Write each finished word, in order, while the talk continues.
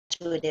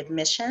undergraduate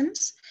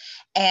admissions.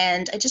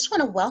 And I just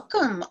want to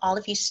welcome all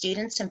of you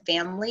students and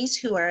families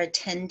who are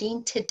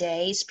attending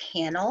today's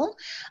panel.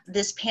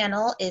 This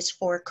panel is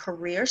for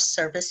career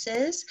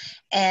services.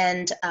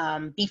 And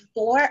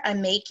before I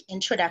make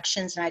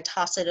introductions and I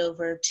toss it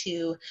over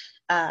to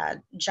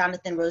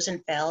Jonathan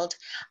Rosenfeld,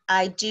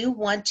 I do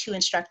want to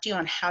instruct you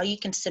on how you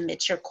can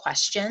submit your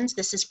questions.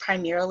 This is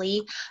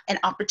primarily an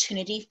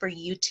opportunity for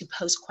you to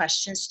pose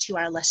questions to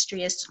our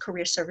illustrious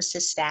career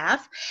services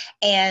staff.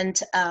 And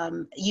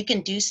you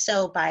can do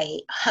so by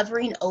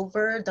hovering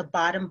over the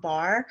bottom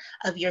bar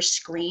of your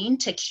screen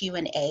to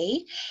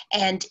Q&A.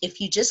 And if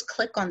you just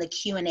click on the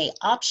Q&A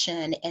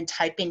option and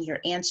type in your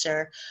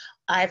answer,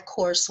 I, of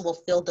course,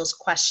 will field those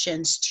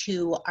questions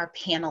to our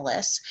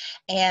panelists.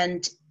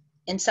 And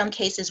in some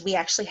cases, we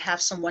actually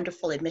have some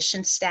wonderful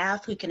admissions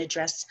staff who can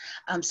address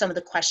some of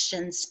the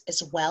questions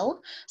as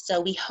well. So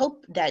we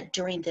hope that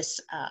during this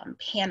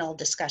panel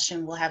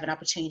discussion, we'll have an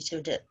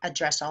opportunity to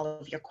address all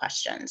of your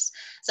questions.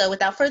 So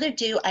without further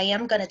ado, I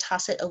am going to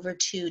toss it over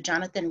to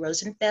Jonathan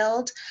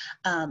Rosenfeld.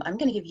 I'm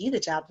going to give you the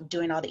job of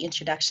doing all the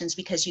introductions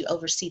because you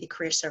oversee the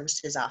Career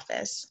Services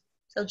Office.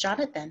 So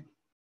Jonathan.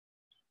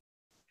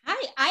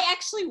 Hi, I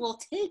actually will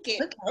take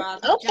it.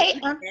 Okay,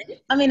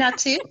 I mean, not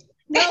too.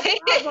 No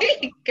problem.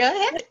 Go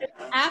ahead. Good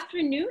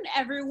afternoon,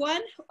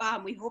 everyone.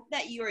 We hope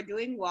that you are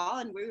doing well,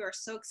 and we are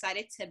so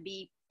excited to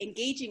be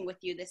engaging with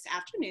you this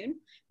afternoon.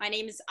 My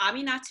name is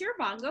Aminatu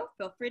Urbango.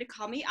 Feel free to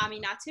call me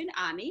Aminatu and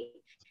Ami.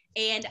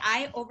 And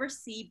I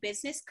oversee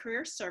business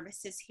career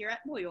services here at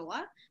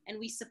Loyola, and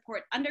we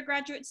support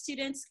undergraduate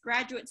students,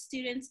 graduate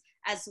students,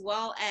 as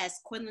well as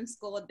Quinlan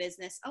School of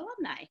Business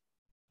alumni.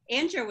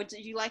 Andrew, would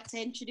you like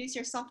to introduce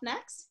yourself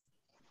next?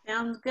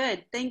 Sounds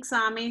good. Thanks,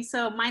 Ami.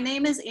 So my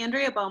name is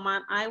Andrea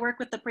Beaumont. I work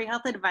with the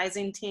pre-health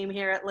advising team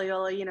here at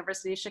Loyola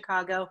University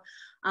Chicago.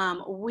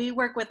 We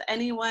work with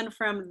anyone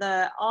from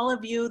all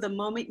of you, the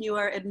moment you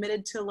are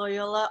admitted to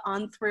Loyola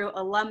on through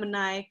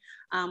alumni.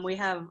 We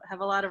have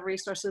a lot of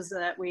resources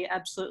that we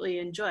absolutely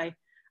enjoy.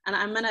 And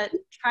I'm gonna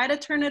try to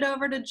turn it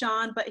over to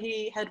John, but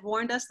he had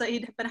warned us that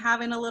he'd been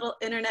having a little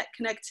internet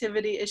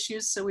connectivity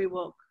issues, so we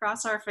will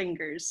cross our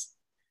fingers.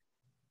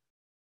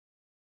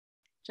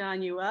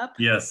 John, you up?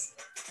 Yes,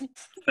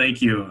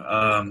 thank you.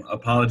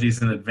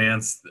 Apologies in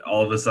advance.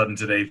 All of a sudden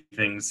today,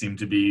 things seem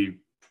to be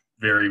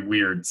very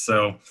weird.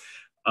 So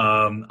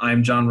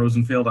I'm John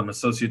Rosenfeld. I'm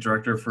Associate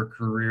Director for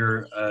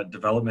Career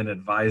Development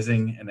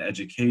Advising and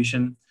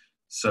Education.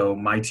 So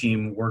my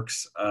team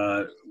works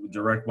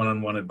direct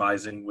one-on-one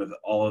advising with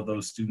all of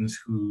those students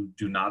who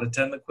do not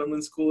attend the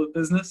Quinlan School of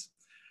Business.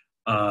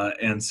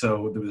 And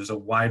so there's a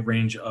wide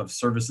range of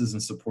services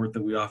and support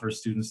that we offer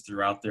students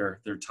throughout their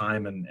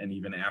time and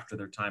even after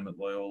their time at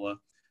Loyola.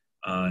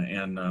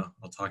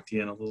 I'll talk to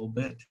you in a little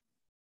bit.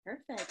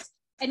 Perfect.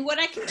 And what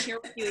I can share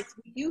with you is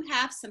we do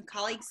have some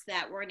colleagues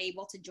that weren't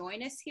able to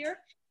join us here,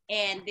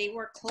 and they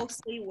work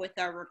closely with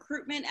our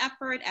recruitment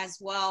effort as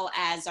well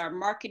as our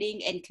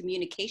marketing and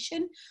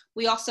communication.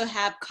 We also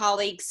have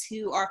colleagues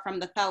who are from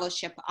the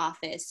fellowship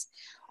office.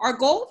 Our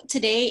goal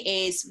today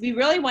is we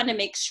really want to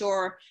make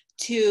sure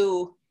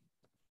to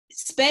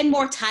spend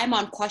more time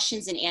on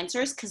questions and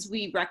answers because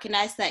we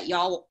recognize that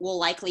y'all will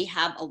likely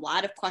have a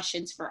lot of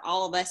questions for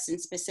all of us,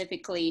 and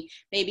specifically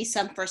maybe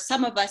for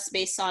some of us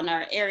based on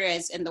our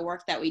areas and the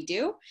work that we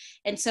do.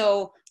 And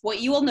so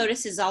what you will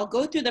notice is I'll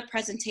go through the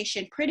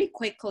presentation pretty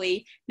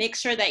quickly, make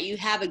sure that you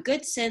have a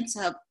good sense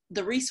of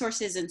the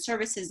resources and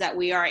services that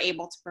we are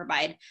able to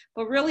provide,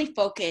 but really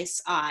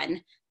focus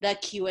on the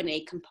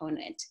Q&A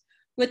component.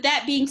 With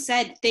that being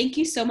said, thank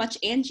you so much,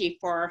 Angie,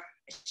 for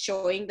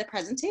showing the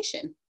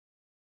presentation.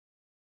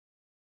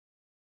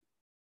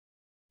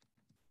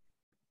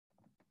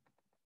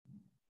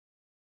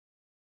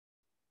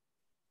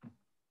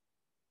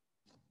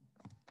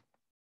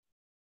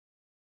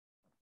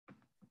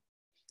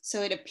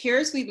 So it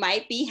appears we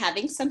might be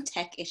having some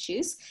tech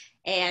issues,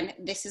 and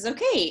this is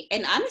okay.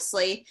 And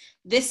honestly,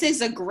 this is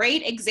a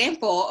great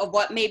example of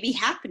what may be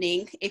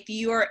happening if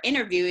you are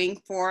interviewing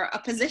for a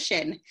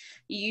position.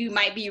 You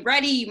might be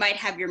ready, you might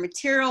have your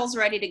materials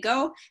ready to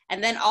go,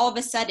 and then all of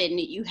a sudden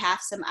you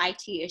have some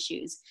IT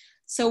issues.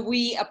 So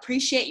we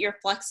appreciate your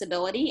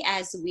flexibility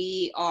as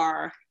we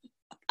are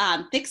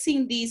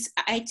fixing these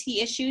IT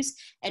issues,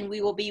 and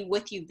we will be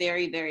with you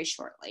very, very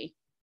shortly.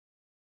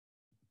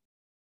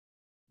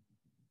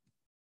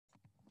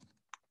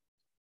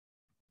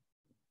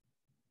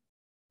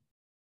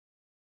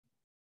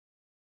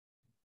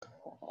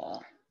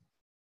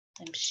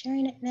 I'm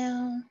sharing it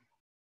now.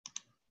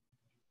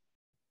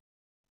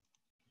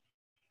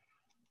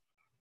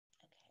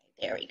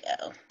 Okay, there we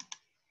go.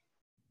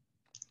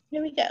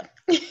 There we go.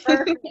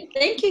 Perfect.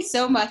 Thank you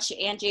so much,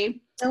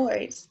 Angie. No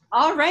worries.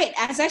 All right,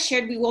 as I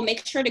shared, we will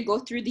make sure to go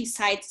through these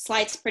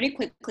slides pretty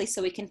quickly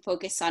so we can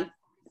focus on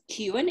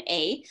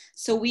Q&A.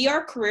 So we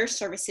are career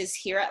services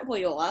here at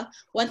Loyola.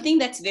 One thing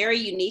that's very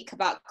unique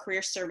about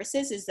career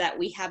services is that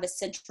we have a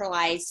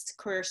centralized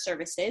career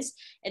services.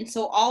 And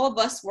so all of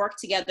us work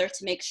together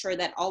to make sure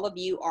that all of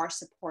you are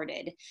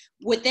supported.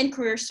 Within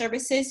career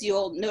services,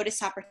 you'll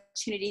notice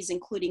opportunities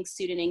including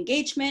student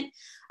engagement,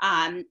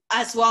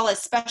 as well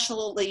as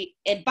specially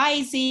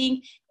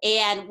advising,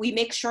 and we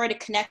make sure to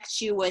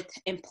connect you with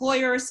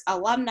employers,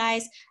 alumni,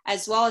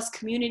 as well as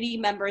community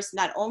members,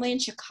 not only in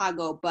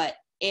Chicago, but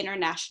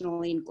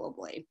internationally and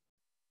globally.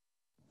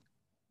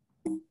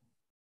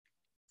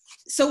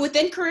 So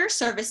within career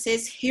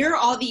services, here are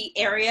all the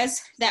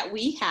areas that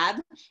we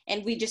have,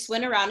 and we just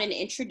went around and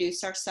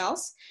introduced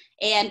ourselves.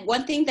 And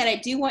one thing that I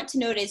do want to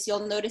note is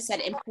you'll notice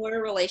that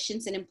employer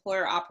relations and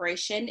employer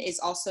operation is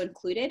also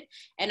included.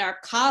 And our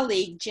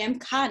colleague, Jim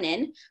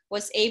Connon,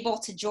 was able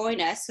to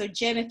join us. So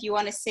Jim, if you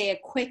want to say a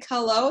quick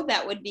hello,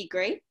 that would be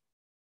great.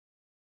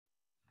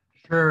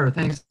 Sure,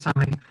 thanks,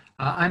 Tommy.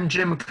 I'm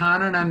Jim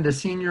Connon. I'm the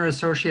Senior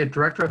Associate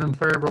Director of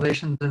Employer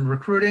Relations and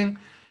Recruiting,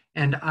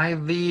 and I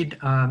lead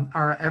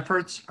our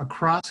efforts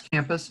across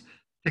campus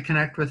to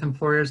connect with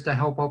employers to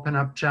help open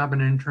up job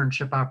and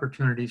internship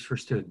opportunities for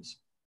students.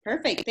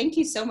 Perfect. Thank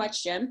you so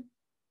much, Jim.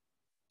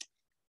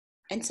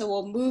 And so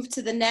we'll move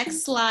to the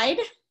next slide.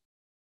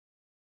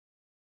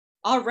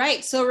 All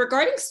right, so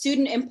regarding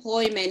student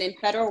employment and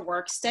federal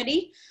work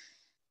study,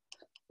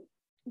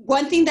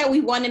 one thing that we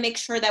want to make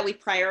sure that we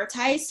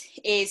prioritize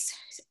is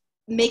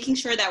making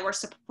sure that we're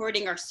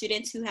supporting our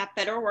students who have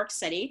federal work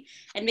study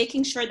and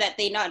making sure that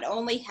they not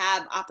only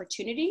have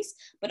opportunities,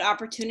 but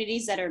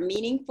opportunities that are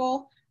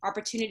meaningful,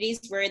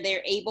 opportunities where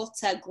they're able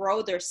to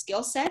grow their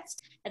skill sets,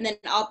 and then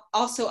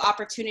also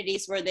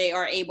opportunities where they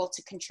are able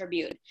to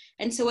contribute.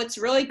 And so what's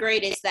really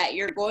great is that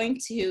you're going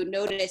to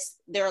notice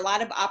there are a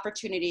lot of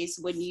opportunities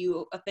when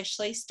you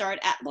officially start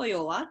at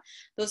Loyola.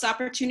 Those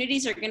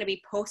opportunities are going to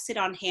be posted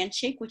on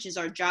Handshake, which is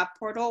our job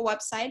portal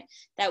website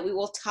that we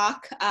will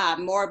talk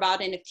more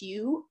about in a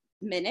few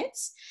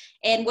minutes.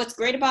 And what's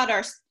great about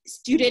our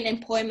student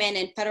employment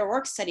and federal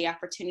work study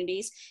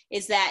opportunities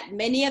is that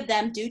many of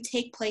them do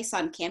take place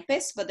on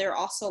campus, but there are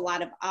also a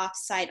lot of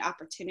off-site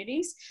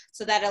opportunities.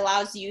 So that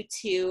allows you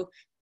to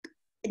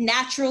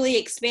naturally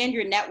expand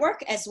your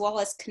network as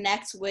well as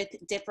connect with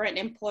different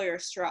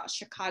employers throughout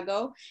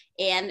Chicago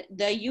and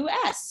the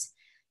US.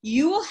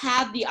 You will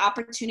have the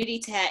opportunity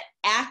to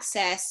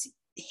access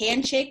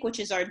Handshake, which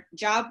is our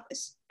job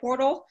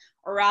portal,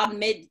 around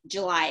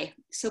mid-July.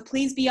 So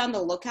please be on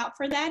the lookout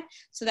for that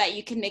so that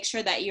you can make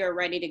sure that you're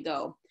ready to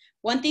go.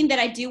 One thing that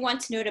I do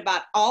want to note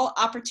about all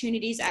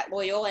opportunities at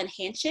Loyola and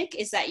Handshake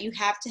is that you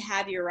have to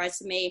have your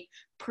resume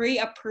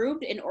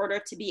pre-approved in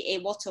order to be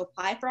able to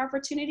apply for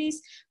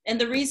opportunities. And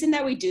the reason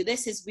that we do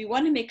this is we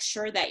want to make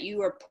sure that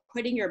you are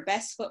putting your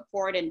best foot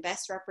forward and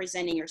best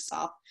representing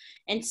yourself.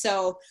 And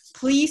so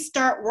please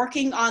start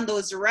working on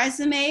those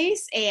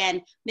resumes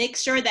and make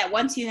sure that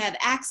once you have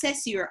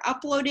access, you're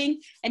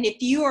uploading. And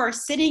if you are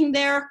sitting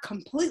there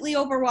completely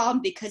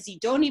overwhelmed because you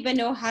don't even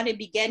know how to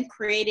begin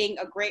creating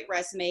a great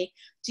resume,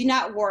 do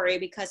not worry,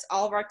 because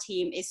all of our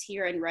team is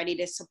here and ready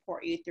to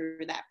support you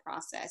through that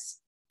process.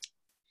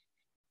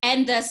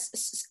 And the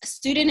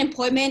student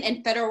employment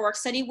and federal work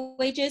study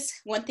wages,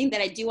 one thing that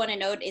I do want to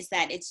note is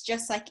that it's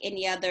just like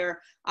any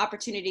other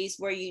opportunities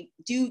where you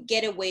do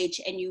get a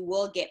wage and you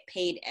will get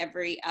paid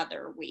every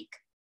other week.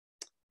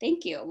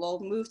 Thank you. We'll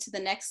move to the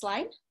next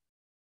slide.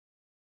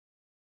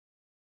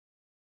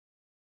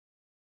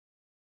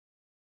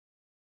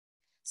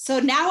 So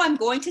now I'm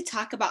going to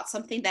talk about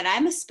something that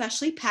I'm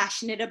especially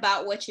passionate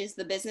about, which is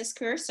the business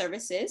career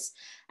services.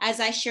 As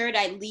I shared,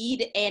 I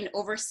lead and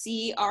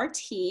oversee our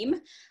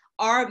team.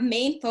 Our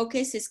main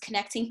focus is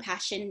connecting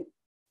passion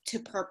to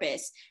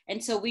purpose.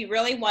 And so we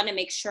really want to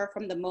make sure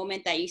from the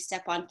moment that you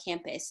step on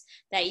campus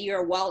that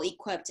you're well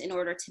equipped in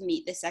order to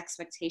meet this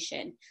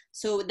expectation.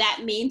 So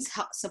that means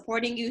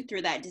supporting you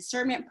through that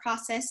discernment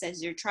process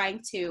as you're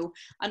trying to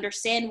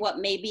understand what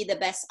may be the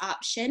best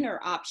option or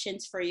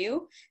options for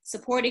you,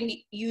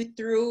 supporting you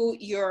through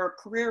your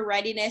career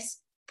readiness,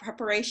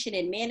 preparation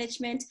and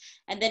management,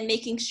 and then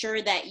making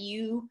sure that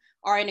you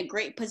are in a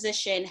great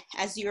position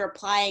as you're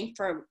applying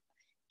for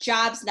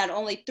jobs, not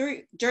only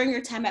during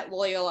your time at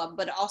Loyola,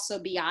 but also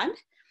beyond.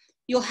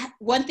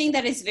 One thing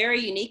that is very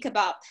unique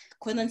about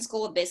Quinlan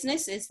School of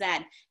Business is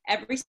that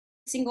every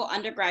single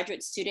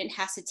undergraduate student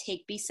has to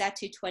take BSAT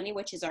 220,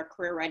 which is our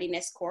career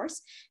readiness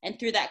course. And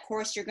through that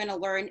course, you're going to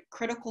learn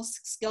critical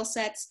skill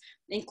sets,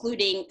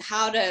 including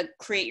how to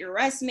create your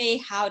resume,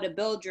 how to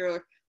build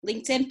your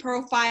LinkedIn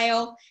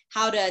profile,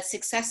 how to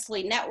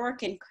successfully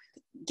network and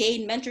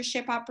gain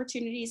mentorship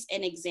opportunities,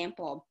 an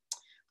example.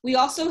 We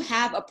also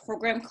have a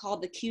program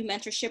called the Q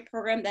Mentorship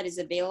Program that is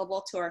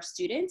available to our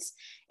students.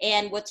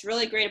 And what's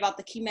really great about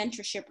the Q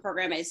Mentorship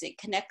Program is it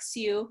connects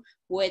you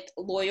with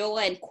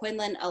Loyola and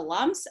Quinlan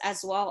alums,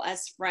 as well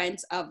as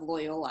friends of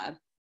Loyola.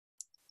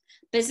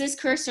 Business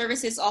Career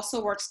Services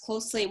also works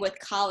closely with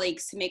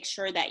colleagues to make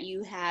sure that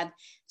you have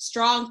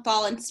strong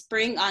fall and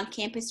spring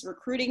on-campus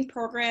recruiting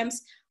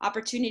programs,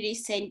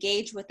 opportunities to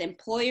engage with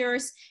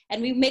employers,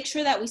 and we make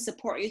sure that we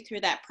support you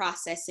through that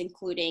process,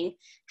 including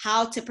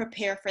how to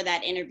prepare for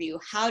that interview,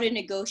 how to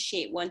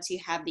negotiate once you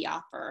have the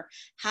offer,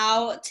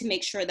 how to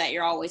make sure that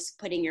you're always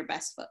putting your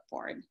best foot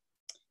forward.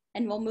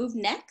 And we'll move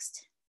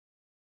next.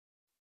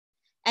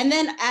 And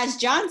then, as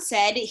John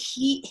said,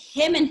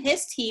 him and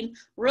his team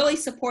really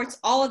supports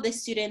all of the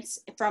students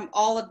from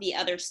all of the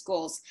other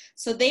schools.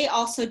 So they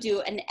also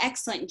do an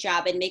excellent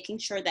job in making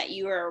sure that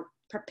you are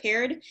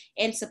prepared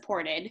and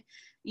supported.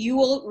 You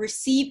will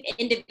receive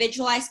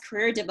individualized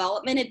career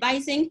development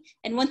advising.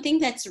 And one thing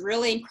that's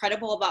really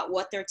incredible about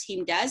what their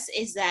team does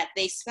is that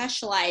they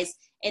specialize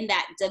in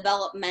that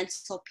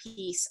developmental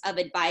piece of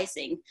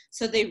advising.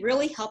 So they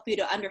really help you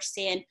to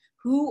understand,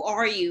 who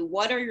are you?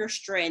 What are your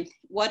strengths?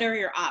 What are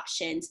your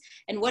options?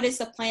 And what is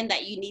the plan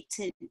that you need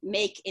to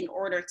make in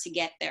order to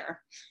get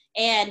there?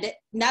 And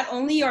not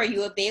only are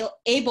you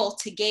able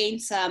to gain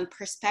some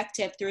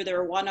perspective through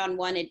their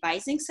one-on-one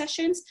advising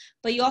sessions,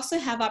 but you also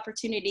have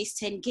opportunities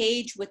to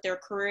engage with their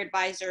career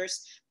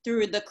advisors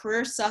through the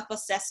career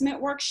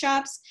self-assessment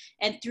workshops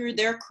and through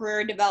their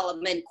career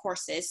development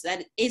courses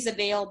that is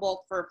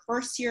available for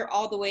first year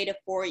all the way to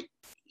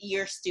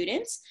 4-year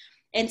students.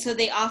 And so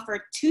they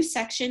offer 2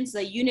 sections,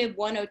 the Univ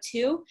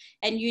 102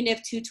 and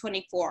Univ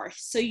 224.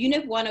 So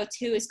Univ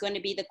 102 is going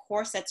to be the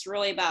course that's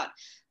really about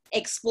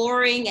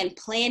exploring and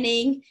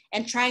planning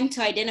and trying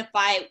to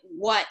identify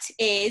what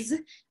is.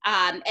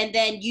 And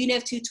then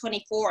Univ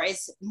 224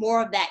 is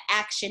more of that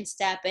action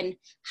step and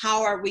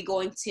how are we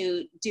going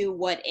to do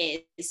what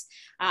is.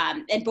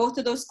 And both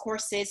of those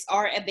courses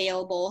are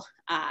available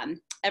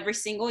every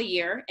single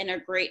year and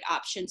are great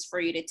options for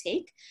you to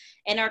take.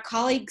 And our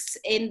colleagues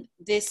in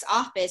this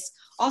office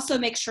also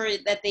make sure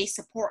that they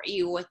support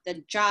you with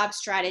the job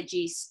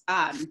strategies,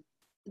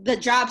 the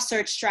job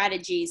search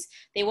strategies.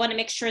 They want to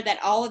make sure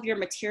that all of your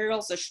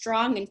materials are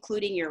strong,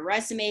 including your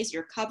resumes,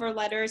 your cover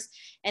letters,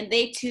 and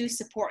they too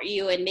support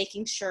you in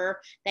making sure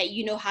that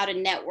you know how to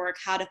network,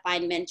 how to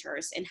find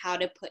mentors, and how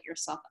to put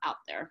yourself out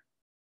there.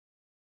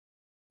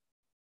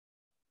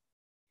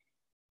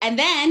 And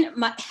then,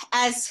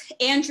 as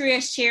Andrea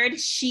shared,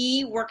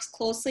 she works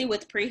closely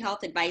with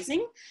pre-health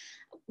advising.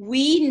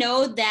 We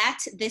know that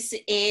this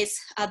is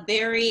a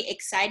very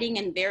exciting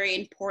and very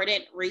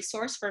important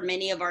resource for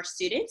many of our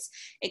students,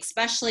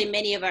 especially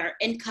many of our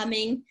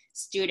incoming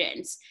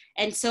students.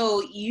 And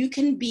so you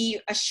can be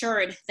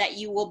assured that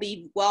you will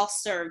be well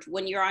served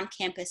when you're on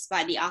campus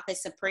by the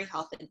Office of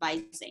Pre-Health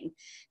Advising.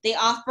 They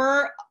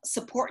offer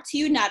support to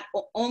you not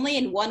only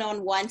in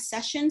one-on-one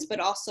sessions, but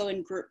also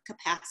in group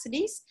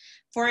capacities.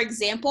 For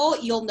example,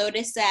 you'll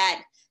notice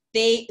that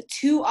they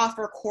too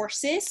offer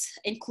courses,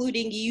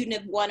 including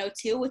Univ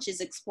 102, which is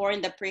exploring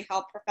the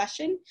pre-health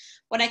profession.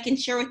 What I can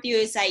share with you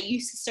is I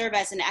used to serve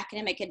as an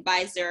academic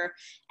advisor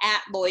at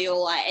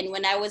Loyola. And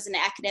when I was an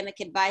academic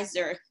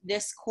advisor,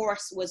 this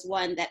course was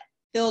one that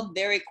filled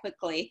very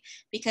quickly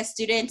because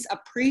students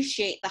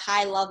appreciate the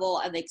high level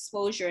of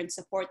exposure and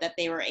support that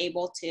they were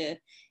able to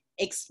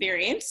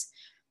experience.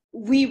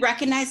 We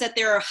recognize that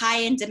they're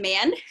high in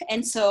demand.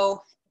 And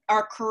so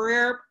our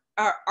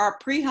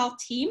pre-health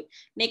team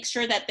makes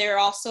sure that they're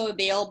also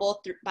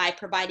available by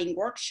providing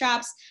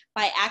workshops,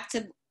 by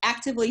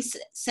actively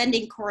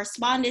sending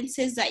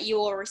correspondences that you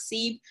will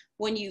receive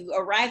when you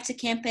arrive to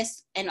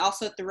campus and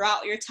also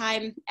throughout your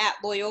time at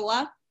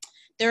Loyola.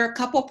 There are a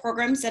couple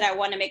programs that I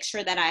want to make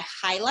sure that I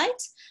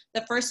highlight.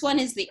 The first one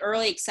is the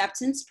Early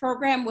Acceptance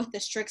Program with the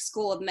Strick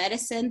School of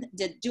Medicine,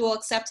 the Dual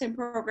Acceptance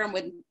Program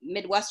with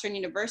Midwestern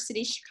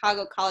University,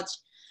 Chicago College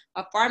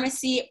of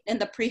Pharmacy,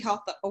 and the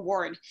Pre-Health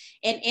Award.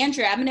 And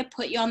Andrea, I'm going to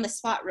put you on the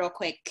spot real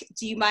quick.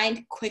 Do you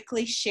mind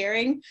quickly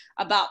sharing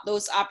about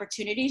those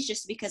opportunities,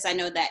 just because I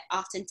know that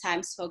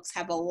oftentimes folks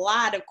have a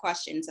lot of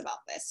questions about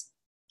this?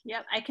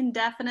 Yep, I can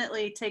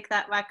definitely take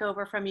that back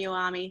over from you,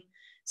 Ami.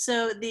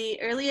 So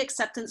the Early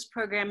Acceptance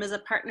Program is a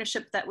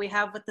partnership that we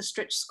have with the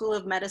Strick School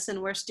of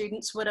Medicine, where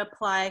students would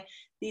apply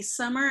the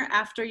summer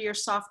after your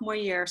sophomore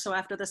year, so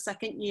after the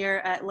second year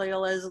at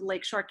Loyola's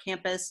Lakeshore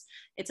campus.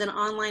 It's an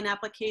online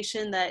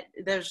application that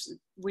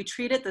we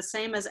treat it the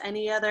same as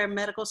any other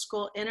medical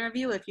school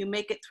interview. If you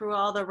make it through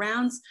all the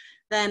rounds,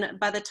 then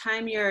by the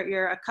time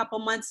you're a couple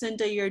months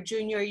into your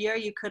junior year,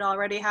 you could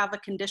already have a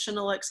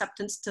conditional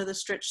acceptance to the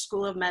Strick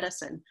School of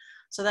Medicine.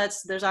 So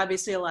there's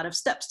obviously a lot of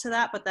steps to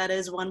that, but that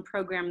is one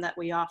program that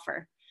we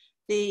offer.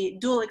 The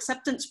Dual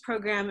Acceptance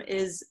Program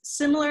is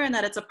similar in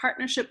that it's a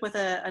partnership with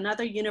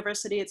another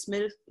university. It's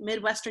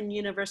Midwestern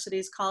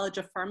University's College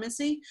of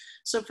Pharmacy.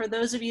 So for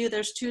those of you,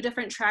 there's 2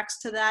 different tracks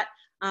to that.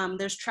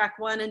 There's track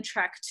 1 and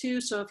track 2.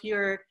 So if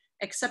you're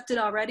accepted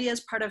already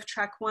as part of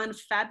track 1,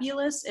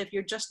 fabulous. If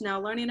you're just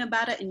now learning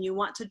about it and you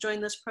want to join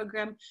this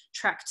program,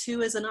 track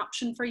 2 is an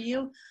option for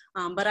you.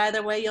 But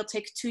either way, you'll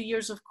take 2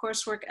 years of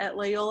coursework at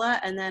Loyola,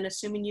 and then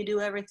assuming you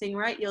do everything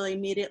right, you'll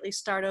immediately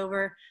start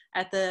over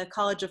at the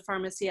College of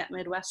Pharmacy at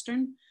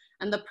Midwestern.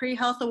 And the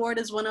Pre-Health Award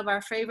is one of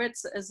our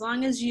favorites. As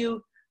long as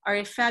you are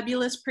a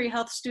fabulous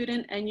pre-health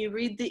student and you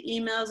read the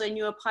emails and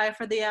you apply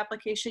for the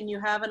application, you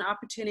have an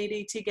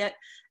opportunity to get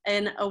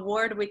an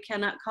award. We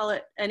cannot call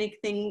it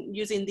anything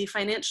using the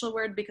financial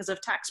word because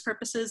of tax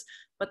purposes,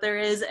 but there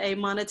is a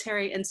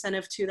monetary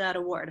incentive to that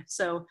award.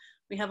 So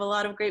we have a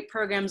lot of great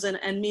programs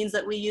and means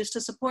that we use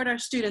to support our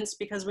students,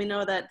 because we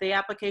know that the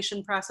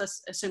application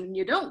process, assuming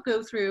you don't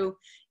go through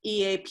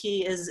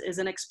EAP, is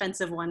an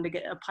expensive one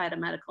to apply to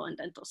medical and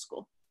dental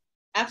school.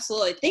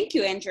 Absolutely. Thank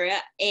you, Andrea.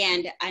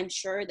 And I'm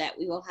sure that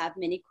we will have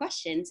many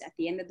questions at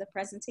the end of the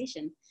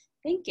presentation.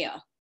 Thank you.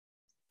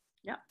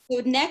 Yeah.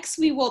 So next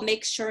we will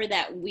make sure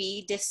that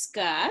we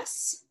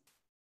discuss,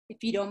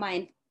 if you don't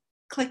mind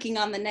clicking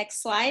on the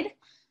next slide,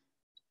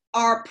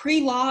 our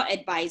pre-law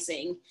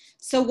advising.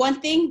 So one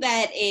thing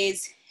that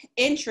is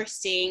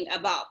interesting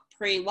about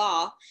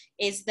pre-law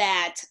is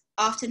that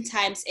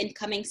oftentimes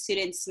incoming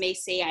students may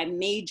say, I'm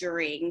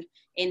majoring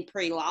in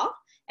pre-law.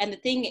 And the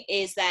thing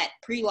is that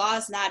pre-law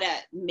is not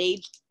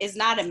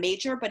a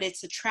major, but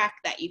it's a track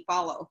that you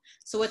follow.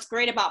 So what's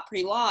great about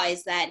pre-law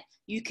is that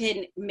you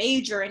can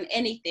major in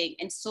anything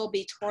and still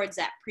be towards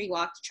that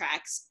pre-law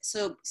tracks.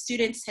 So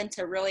students tend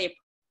to really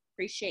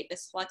appreciate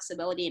this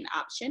flexibility and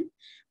option.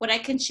 What I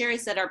can share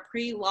is that our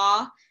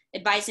pre-law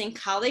advising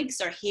colleagues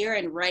are here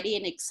and ready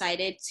and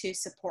excited to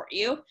support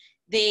you.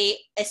 They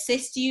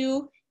assist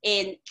you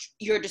in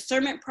your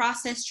discernment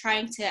process,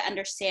 trying to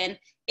understand,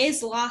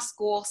 is law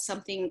school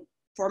something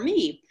for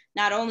me,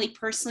 not only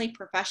personally,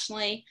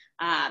 professionally,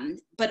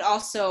 but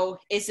also,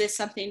 is this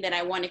something that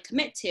I want to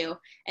commit to?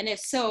 And if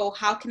so,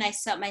 how can I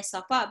set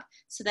myself up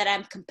so that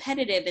I'm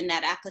competitive in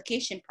that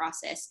application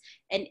process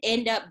and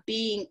end up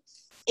being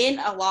in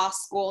a law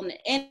school and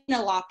in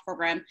a law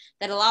program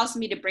that allows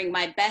me to bring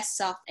my best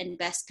self and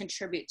best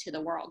contribute to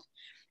the world?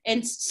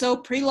 And so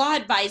pre-law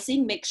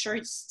advising makes sure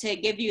to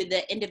give you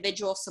the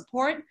individual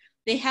support.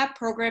 They have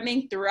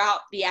programming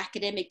throughout the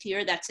academic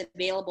year that's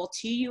available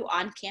to you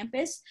on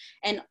campus.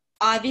 And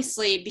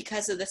obviously,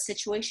 because of the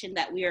situation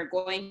that we are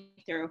going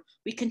through,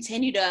 we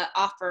continue to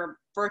offer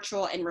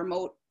virtual and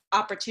remote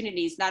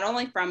opportunities, not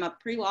only from a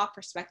pre-law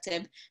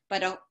perspective,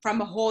 but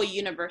from a whole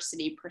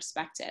university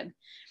perspective.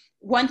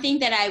 One thing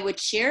that I would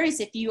share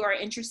is, if you are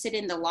interested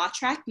in the law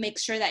track, make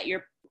sure that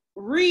you're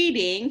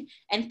reading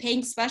and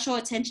paying special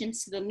attention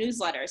to the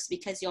newsletters,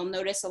 because you'll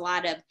notice a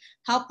lot of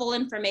helpful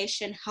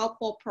information,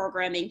 helpful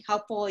programming,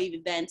 helpful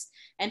events,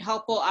 and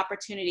helpful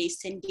opportunities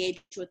to engage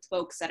with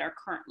folks that are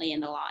currently in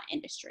the law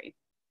industry.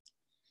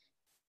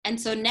 And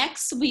so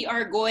next we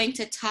are going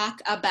to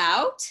talk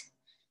about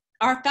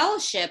our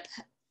fellowship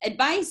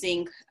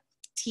advising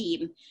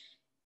team.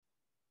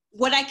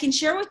 What I can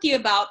share with you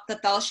about the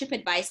fellowship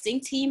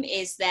advising team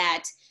is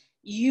that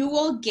you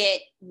will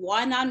get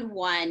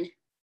one-on-one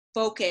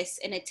focus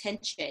and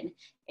attention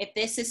if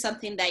this is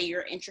something that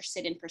you're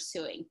interested in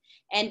pursuing.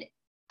 And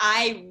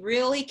I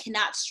really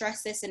cannot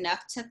stress this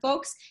enough to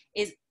folks,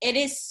 is it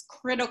is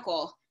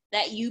critical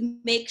that you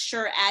make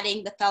sure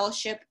adding the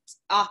fellowship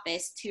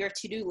office to your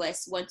to-do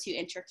list once you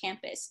enter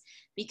campus,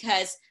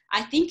 because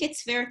I think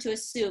it's fair to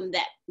assume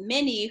that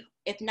many,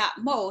 if not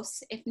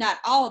most, if not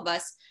all of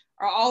us,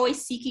 are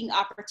always seeking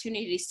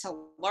opportunities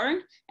to learn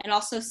and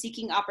also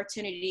seeking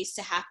opportunities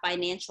to have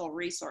financial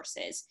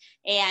resources.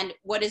 And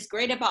what is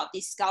great about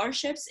these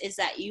scholarships is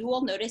that you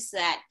will notice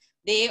that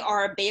they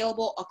are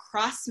available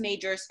across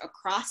majors,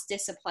 across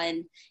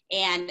discipline,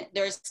 and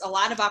there's a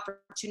lot of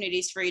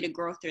opportunities for you to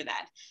grow through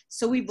that.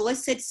 So we've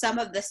listed some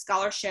of the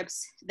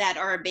scholarships that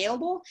are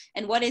available,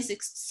 and what is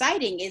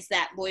exciting is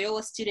that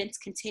Loyola students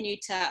continue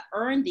to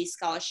earn these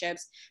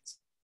scholarships.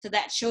 So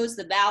that shows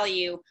the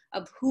value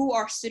of who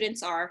our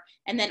students are,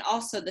 and then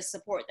also the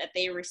support that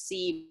they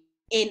receive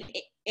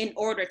in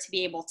order to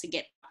be able to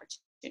get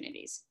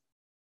opportunities.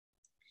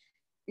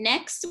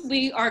 Next,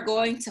 we are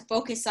going to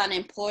focus on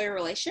employer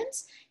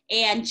relations.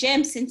 And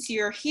Jim, since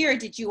you're here,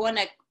 did you want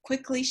to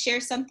quickly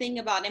share something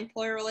about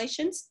employer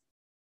relations?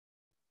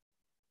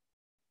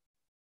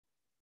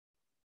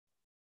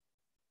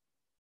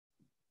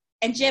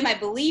 And Jim, I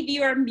believe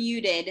you are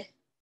muted.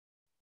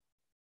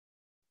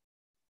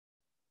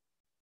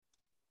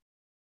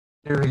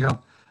 There we go.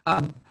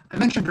 I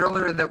mentioned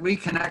earlier that we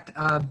connect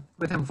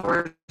with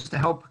employers to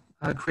help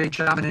create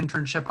job and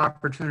internship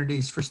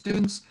opportunities for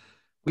students.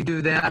 We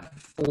do that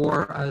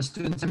for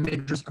students and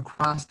majors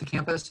across the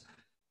campus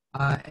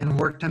and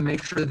work to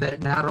make sure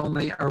that not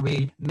only are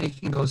we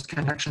making those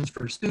connections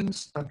for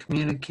students, but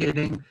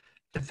communicating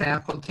to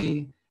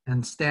faculty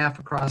and staff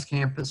across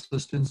campus so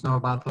students know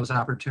about those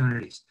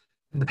opportunities.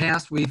 In the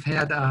past, we've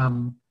had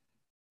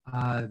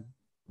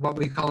what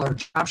we call our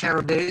job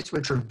shadow days,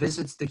 which are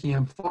visits to key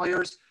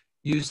employers.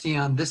 You see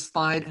on this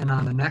slide and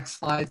on the next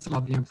slide some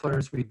of the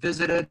employers we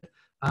visited.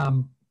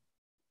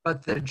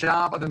 But the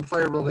job of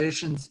employer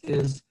relations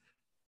is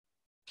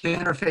to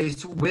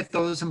interface with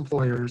those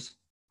employers,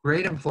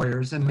 great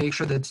employers, and make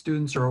sure that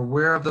students are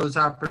aware of those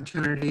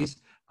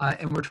opportunities.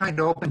 And we're trying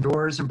to open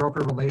doors and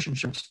broker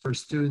relationships for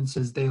students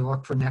as they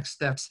look for next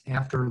steps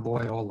after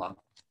Loyola.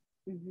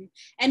 Mm-hmm.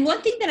 And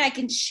one thing that I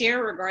can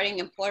share regarding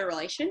employer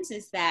relations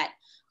is that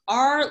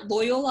our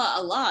Loyola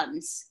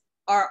alums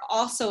are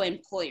also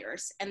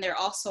employers and they're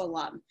also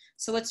alum.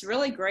 So what's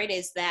really great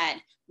is that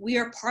we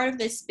are part of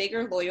this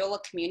bigger Loyola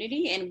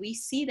community, and we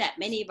see that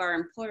many of our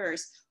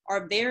employers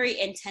are very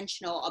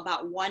intentional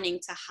about wanting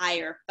to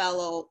hire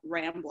fellow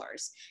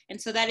Ramblers.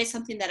 And so that is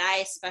something that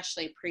I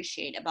especially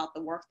appreciate about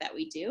the work that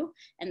we do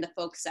and the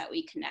folks that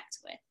we connect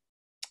with.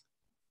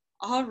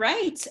 All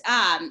right.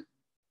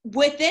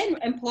 Within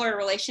employer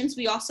relations,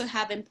 we also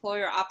have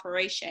employer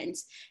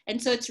operations. And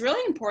so it's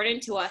really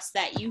important to us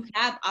that you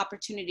have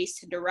opportunities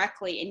to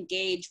directly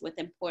engage with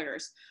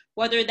employers,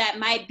 whether that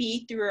might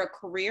be through a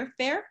career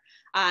fair,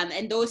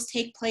 and those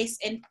take place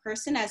in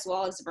person as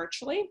well as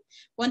virtually.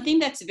 One thing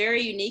that's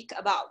very unique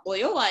about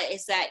Loyola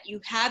is that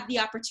you have the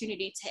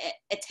opportunity to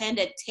attend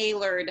a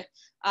tailored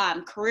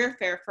career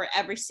fair for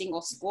every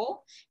single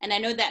school. And I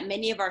know that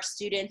many of our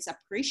students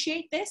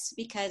appreciate this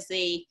because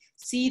they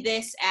see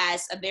this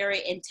as a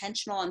very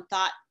intentional and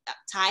thought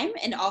time,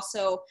 and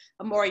also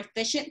a more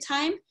efficient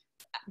time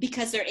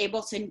because they're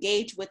able to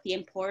engage with the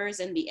employers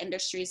and the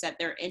industries that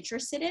they're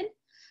interested in.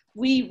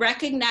 We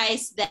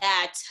recognize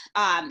that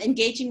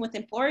engaging with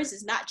employers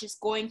is not just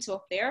going to a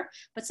fair,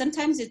 but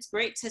sometimes it's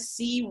great to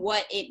see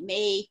what it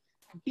may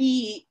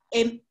be,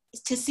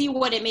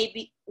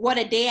 what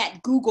a day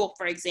at Google,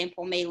 for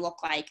example, may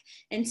look like.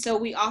 And so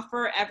we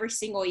offer every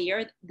single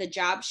year the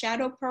Job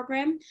Shadow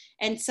program.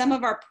 And some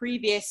of our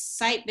previous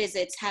site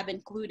visits have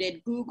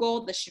included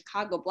Google, the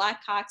Chicago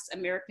Blackhawks,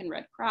 American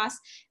Red Cross,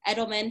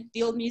 Edelman,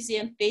 Field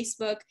Museum,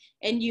 Facebook,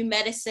 NU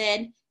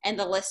Medicine, and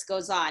the list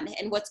goes on.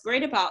 And what's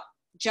great about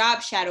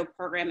Job Shadow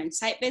program and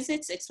site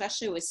visits,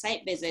 especially with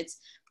site visits,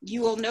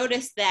 you will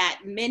notice that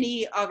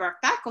many of our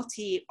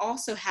faculty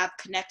also have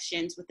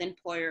connections with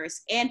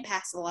employers and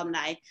past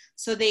alumni.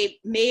 So they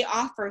may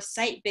offer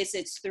site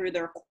visits through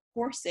their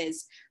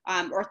courses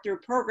or through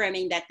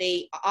programming that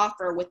they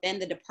offer within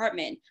the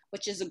department,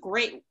 which is a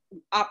great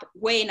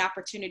way and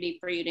opportunity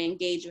for you to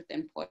engage with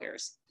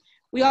employers.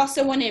 We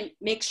also want to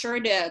make sure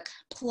to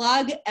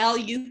plug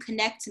LU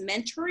Connect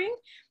Mentoring.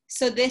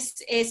 So this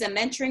is a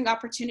mentoring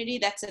opportunity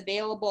that's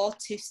available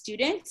to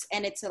students,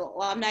 and it's an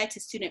alumni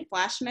to student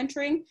flash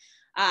mentoring.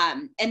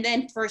 And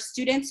then for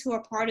students who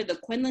are part of the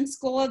Quinlan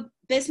School of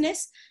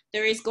Business,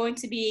 there is going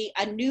to be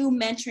a new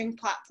mentoring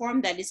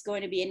platform that is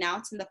going to be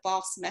announced in the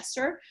fall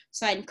semester.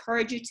 So I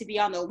encourage you to be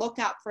on the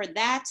lookout for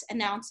that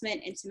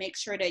announcement and to make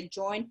sure to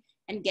join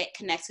and get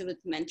connected with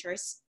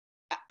mentors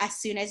as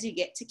soon as you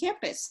get to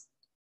campus.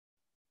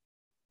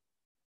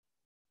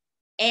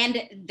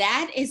 And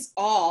that is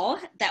all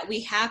that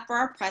we have for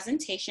our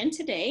presentation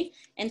today.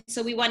 And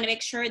so we want to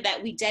make sure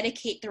that we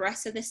dedicate the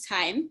rest of this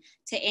time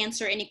to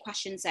answer any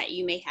questions that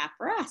you may have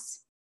for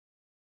us.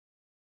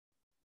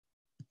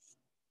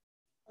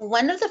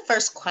 One of the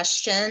first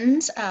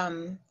questions,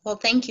 well,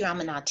 thank you,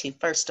 Aminatu,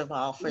 first of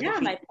all, for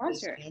the my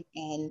pleasure.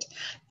 And,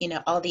 you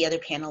know, all the other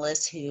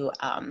panelists who,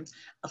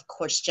 of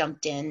course,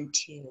 jumped in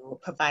to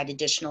provide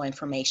additional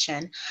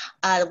information.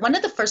 One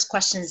of the first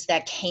questions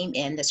that came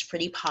in that's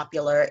pretty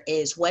popular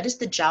is, what is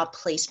the job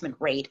placement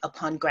rate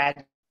upon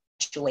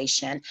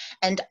graduation?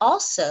 And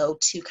also,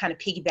 to kind of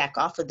piggyback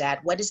off of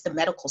that, what is the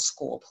medical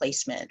school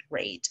placement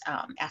rate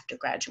after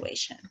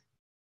graduation?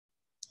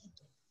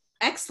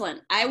 Excellent.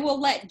 I will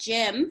let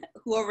Jim,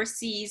 who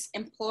oversees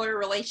employer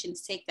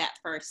relations, take that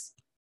first.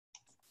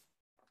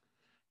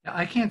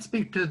 I can't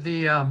speak to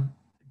the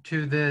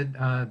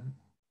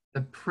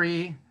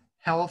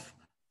pre-health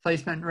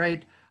placement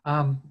rate.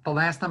 The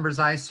last numbers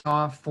I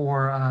saw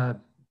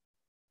for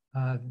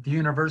the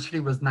university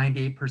was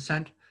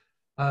 98%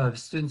 of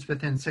students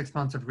within 6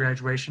 months of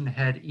graduation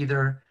had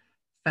either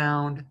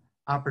found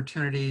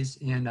opportunities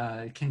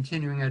in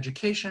continuing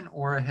education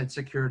or had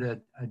secured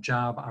a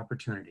job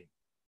opportunity.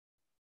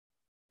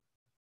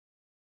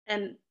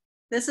 And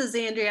this is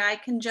Andrea. I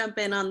can jump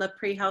in on the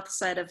pre-health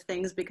side of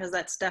things because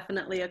that's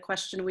definitely a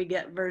question we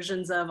get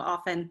versions of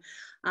often.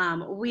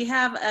 We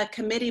have a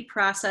committee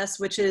process,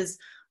 which is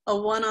a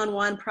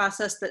one-on-one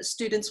process that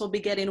students will be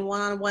getting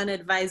one-on-one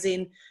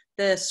advising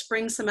the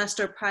spring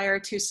semester prior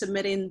to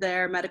submitting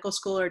their medical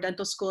school or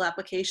dental school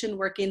application,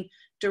 working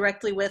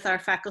directly with our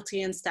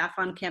faculty and staff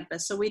on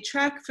campus. So we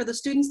track for the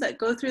students that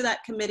go through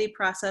that committee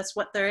process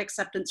what their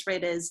acceptance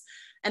rate is.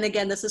 And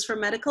again, this is for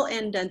medical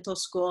and dental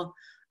school.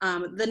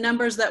 The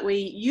numbers that we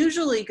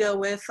usually go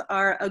with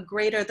are a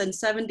greater than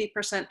 70%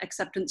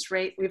 acceptance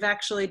rate. We've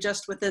actually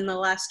just within the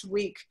last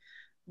week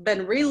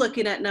been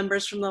re-looking at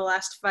numbers from the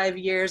last 5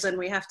 years, and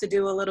we have to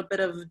do a little bit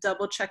of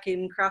double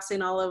checking,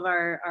 crossing all of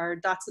our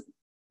dots,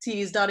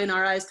 T's, dotting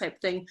our I's type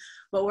thing.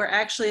 But we're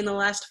actually in the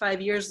last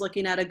 5 years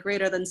looking at a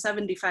greater than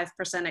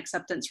 75%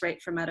 acceptance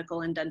rate for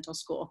medical and dental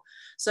school.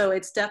 So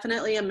it's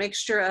definitely a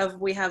mixture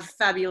of, we have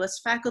fabulous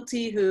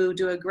faculty who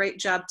do a great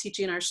job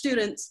teaching our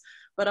students,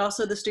 but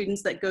also the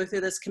students that go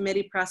through this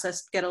committee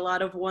process get a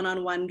lot of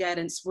one-on-one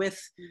guidance with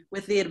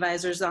the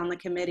advisors on the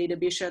committee to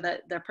be sure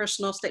that their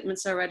personal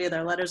statements are ready,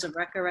 their letters of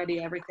rec are ready,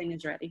 everything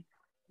is ready.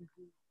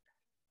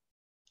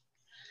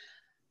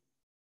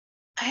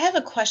 I have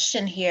a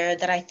question here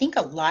that I think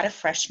a lot of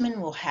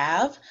freshmen will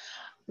have.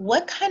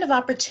 What kind of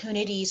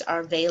opportunities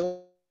are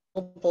available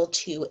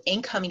to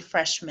incoming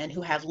freshmen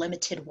who have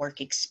limited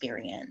work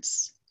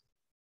experience?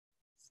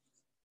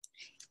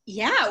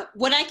 Yeah,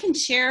 what I can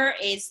share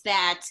is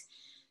that,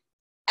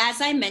 as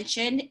I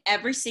mentioned,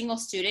 every single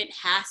student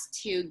has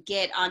to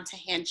get onto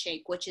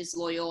Handshake, which is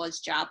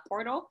Loyola's job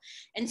portal.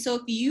 And so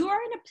if you are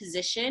in a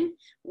position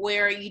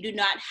where you do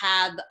not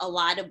have a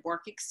lot of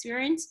work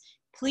experience,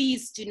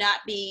 please do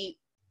not be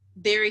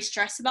very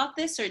stressed about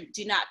this, or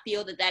do not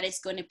feel that that is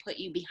going to put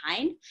you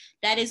behind.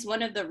 That is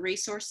one of the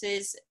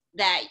resources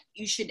that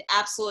you should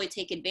absolutely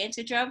take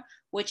advantage of,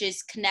 which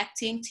is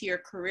connecting to your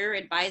career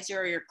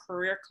advisor or your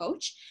career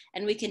coach.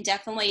 And we can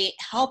definitely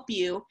help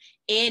you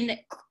in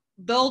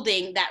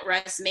building that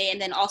resume,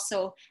 and then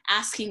also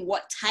asking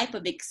what type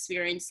of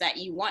experience that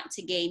you want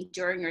to gain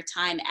during your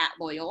time at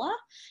Loyola.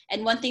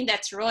 And one thing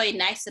that's really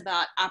nice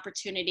about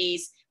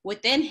opportunities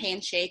within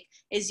Handshake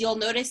is you'll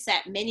notice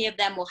that many of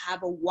them will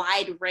have a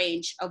wide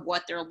range of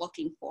what they're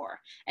looking for.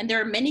 And there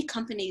are many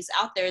companies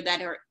out there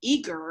that are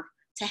eager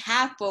to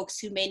have folks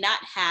who may not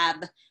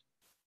have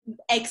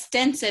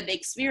extensive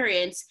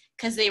experience,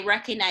 because they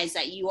recognize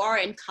that you are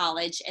in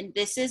college and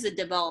this is a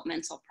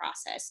developmental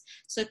process.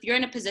 So if you're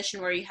in a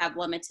position where you have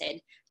limited,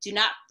 do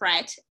not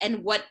fret.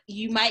 And what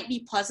you might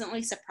be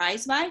pleasantly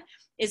surprised by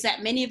is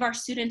that many of our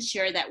students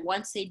share that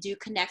once they do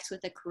connect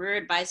with a career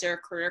advisor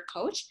or career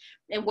coach,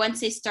 and once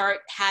they start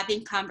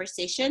having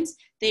conversations,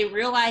 they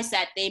realize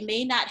that they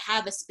may not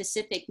have a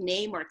specific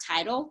name or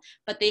title,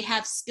 but they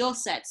have skill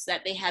sets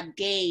that they have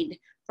gained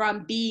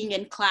from being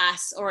in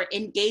class or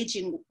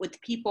engaging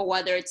with people,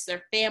 whether it's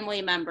their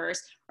family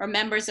members or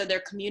members of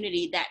their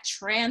community, that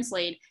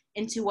translate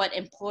into what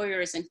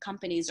employers and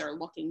companies are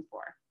looking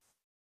for.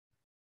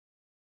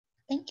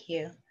 Thank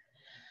you.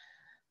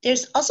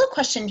 There's also a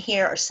question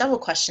here, or several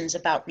questions,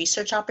 about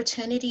research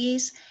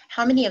opportunities.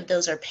 How many of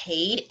those are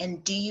paid,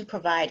 and do you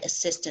provide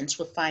assistance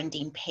with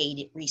finding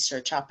paid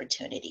research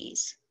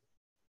opportunities?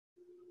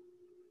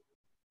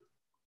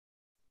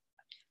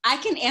 I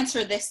can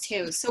answer this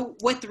too. So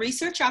with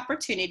research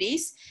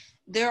opportunities,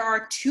 there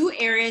are two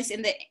areas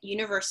in the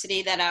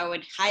university that I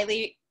would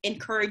highly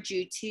encourage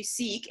you to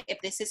seek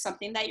if this is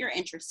something that you're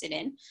interested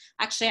in.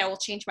 Actually, I will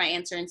change my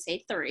answer and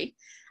say three.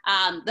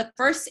 The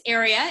first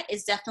area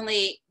is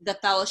definitely the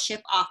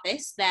fellowship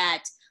office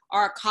that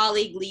our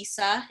colleague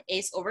Lisa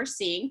is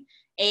overseeing.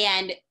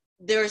 And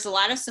there's a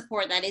lot of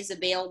support that is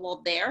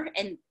available there.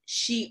 And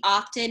she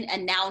often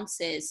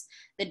announces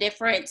the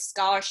different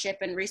scholarship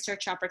and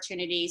research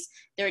opportunities,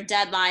 their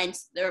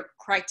deadlines, their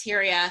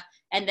criteria,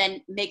 and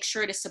then make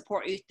sure to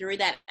support you through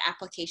that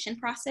application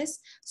process.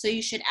 So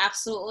you should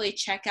absolutely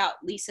check out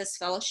Lisa's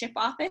fellowship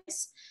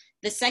office.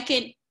 The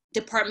second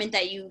department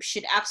that you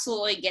should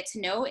absolutely get to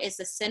know is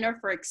the Center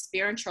for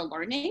Experiential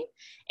Learning.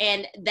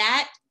 And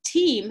that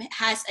team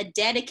has a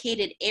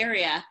dedicated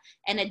area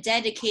and a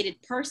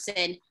dedicated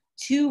person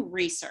to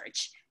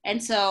research.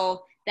 And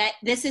so that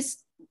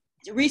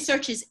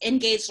research is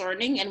engaged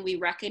learning, and we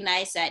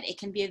recognize that it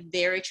can be a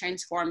very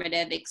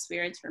transformative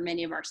experience for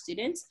many of our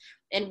students.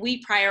 And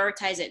we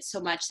prioritize it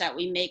so much that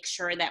we make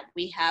sure that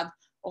we have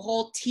a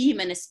whole team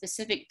and a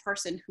specific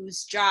person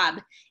whose job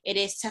it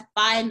is to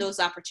find those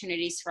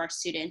opportunities for our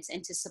students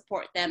and to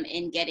support them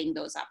in getting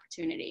those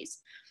opportunities.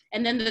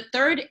 And then the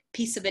third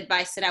piece of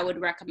advice that I would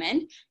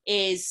recommend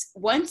is,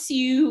 once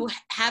you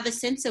have a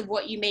sense of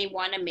what you may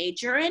want to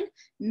major in,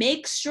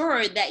 make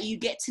sure that you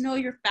get to know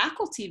your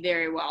faculty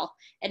very well,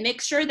 and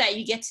make sure that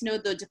you get to know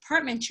the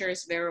department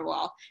chairs very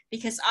well,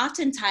 because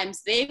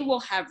oftentimes they will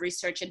have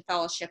research and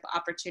fellowship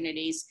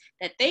opportunities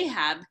that they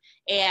have.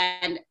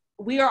 And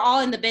we are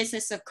all in the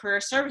business of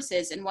career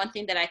services. And one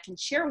thing that I can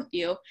share with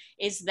you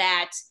is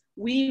that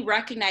we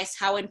recognize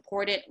how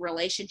important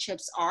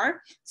relationships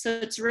are. So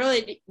it's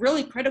really,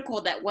 really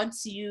critical that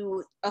once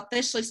you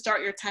officially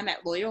start your time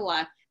at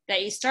Loyola,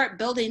 that you start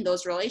building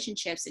those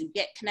relationships and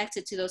get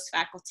connected to those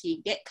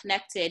faculty, get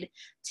connected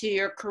to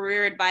your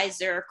career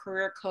advisor,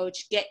 career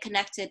coach, get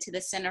connected to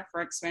the Center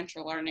for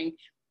Experiential Learning,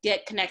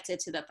 get connected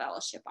to the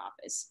fellowship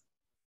office.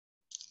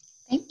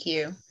 Thank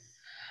you.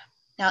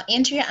 Now,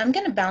 Andrea, I'm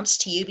going to bounce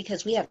to you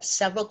because we have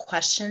several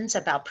questions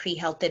about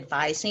pre-health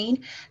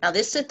advising. Now,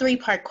 this is a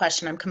three-part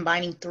question. I'm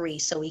combining three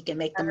so we can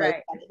make the most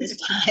out of this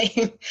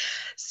time.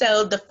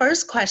 So the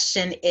first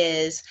question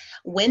is,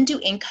 when do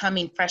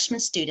incoming freshman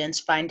students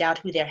find out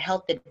who their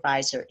health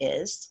advisor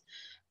is?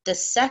 The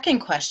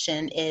second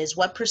question is,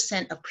 what %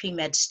 of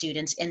pre-med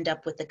students end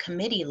up with a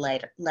committee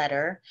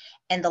letter?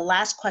 And the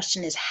last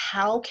question is,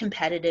 how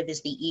competitive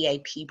is the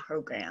EAP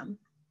program?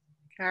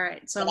 All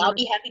right. So I'll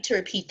be happy to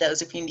repeat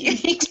those if you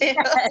need me to.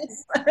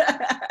 Yes.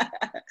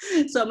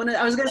 So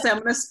I was gonna say, I'm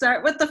gonna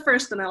start with the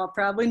first, and I'll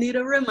probably need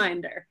a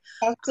reminder.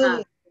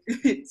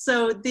 Absolutely.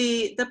 So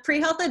the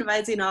pre-health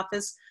advising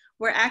office,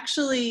 we're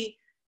actually,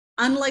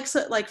 unlike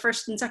like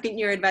first and second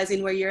year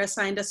advising where you're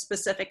assigned a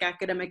specific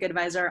academic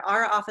advisor,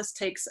 our office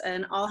takes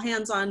an all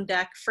hands on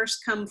deck,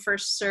 first come,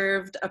 first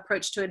served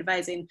approach to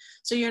advising.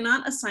 So you're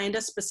not assigned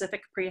a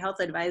specific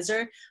pre-health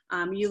advisor.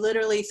 You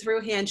literally,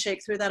 through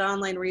Handshake, through that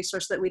online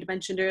resource that we'd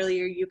mentioned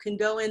earlier, you can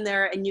go in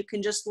there and you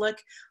can just look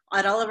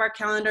at all of our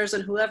calendars,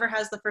 and whoever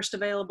has the first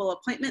available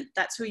appointment,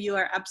 that's who you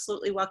are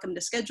absolutely welcome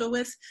to schedule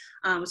with.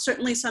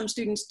 Certainly some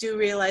students do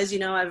realize, you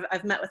know,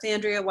 I've met with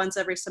Andrea once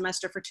every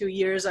semester for 2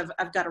 years.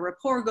 I've got a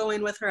rapport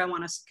going with her. I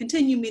want to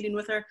continue meeting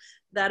with her.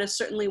 That is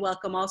certainly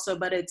welcome also,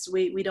 but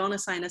we don't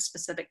assign a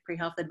specific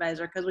pre-health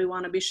advisor because we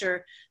want to be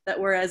sure that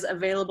we're as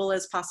available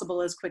as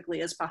possible, as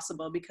quickly as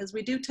possible, because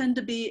we do tend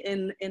to be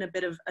in a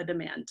bit of a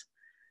demand.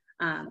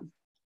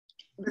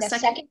 The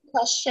second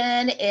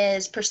question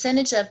is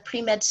percentage of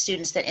pre-med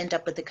students that end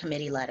up with the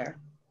committee letter.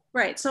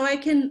 Right, so I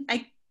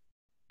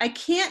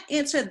can't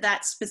answer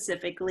that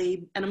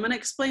specifically, and I'm going to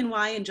explain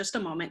why in just a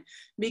moment,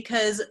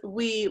 because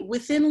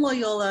within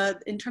Loyola,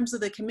 in terms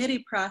of the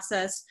committee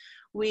process,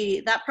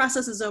 that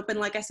process is open.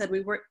 Like I said,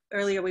 we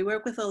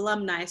work with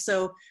alumni.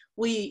 So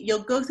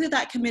you'll go through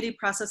that committee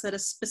process at a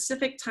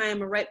specific time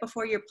right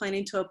before you're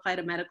planning to apply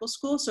to medical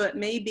school. So it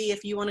may be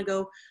if you want to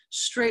go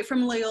straight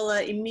from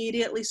Loyola,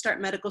 immediately start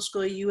medical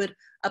school, you would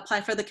apply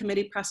for the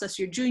committee process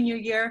your junior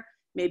year.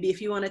 Maybe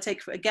if you want to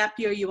take a gap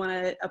year, you want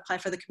to apply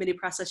for the committee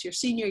process your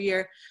senior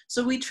year.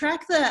 So we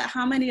track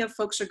how many of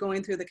folks are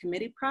going through the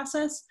committee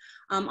process.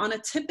 On a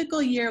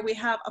typical year, we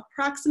have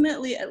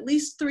approximately at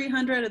least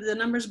 300. The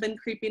number's been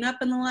creeping up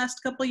in the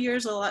last couple of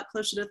years, a lot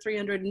closer to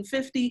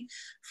 350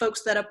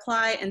 folks that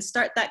apply and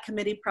start that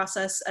committee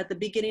process at the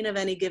beginning of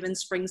any given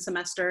spring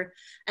semester.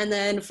 And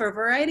then for a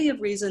variety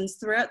of reasons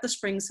throughout the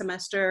spring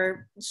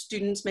semester,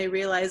 students may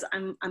realize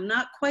I'm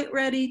not quite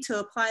ready to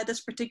apply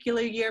this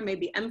particular year.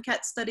 Maybe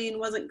MCAT studying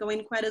wasn't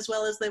going quite as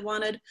well as they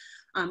wanted.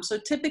 So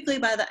typically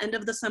by the end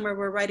of the summer,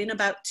 we're writing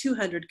about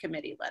 200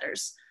 committee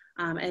letters.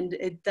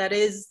 That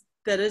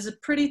is a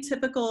pretty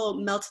typical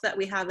melt that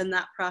we have in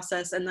that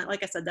process. And that,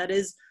 like I said, that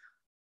is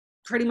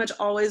pretty much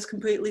always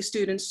completely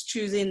students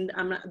choosing,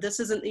 this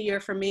isn't the year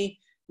for me.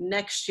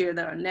 Next year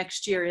though,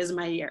 next year is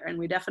my year. And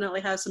we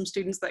definitely have some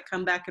students that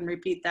come back and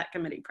repeat that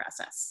committee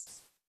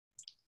process.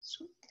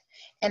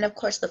 And of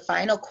course, the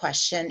final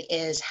question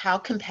is, how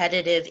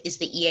competitive is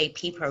the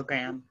EAP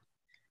program?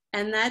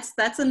 And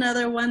that's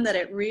another one that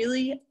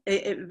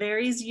it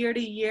varies year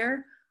to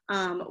year.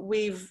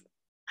 We've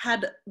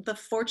had the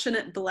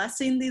fortunate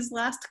blessing these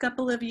last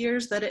couple of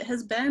years that it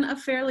has been a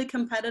fairly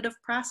competitive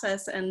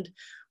process. And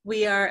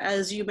we are,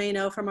 as you may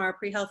know from our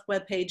pre-health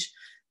webpage,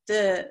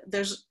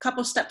 there's a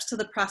couple steps to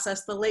the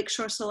process. The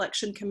Lakeshore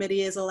Selection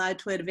Committee is allowed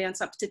to advance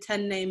up to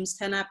 10 names,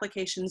 10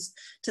 applications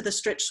to the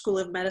Stritch School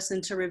of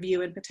Medicine to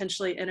review and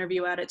potentially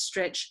interview out at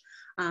Stritch.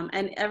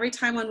 And every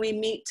time when we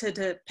meet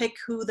to pick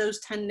who those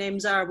 10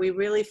 names are, we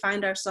really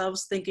find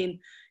ourselves thinking,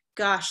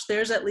 gosh,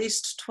 there's at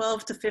least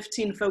 12 to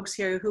 15 folks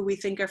here who we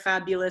think are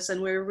fabulous, and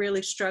we're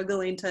really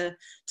struggling to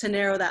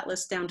narrow that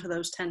list down to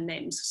those 10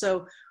 names.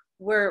 So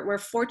we're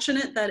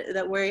fortunate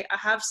that we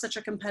have such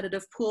a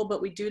competitive pool,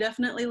 but we do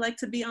definitely like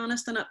to be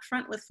honest and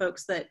upfront with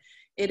folks that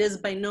it is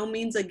by no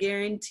means a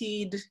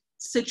guaranteed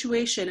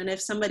situation. And if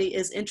somebody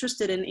is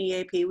interested in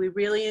EAP, we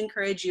really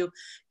encourage you,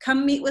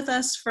 come meet with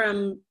us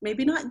from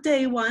maybe not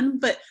day one,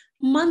 but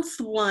month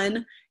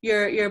one,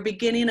 your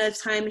beginning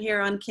of time here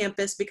on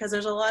campus, because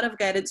there's a lot of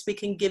guidance we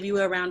can give you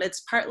around.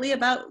 It's partly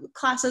about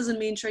classes and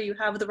making sure you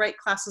have the right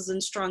classes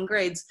and strong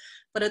grades,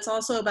 but it's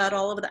also about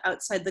all of the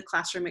outside the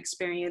classroom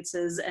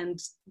experiences and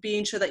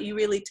being sure that you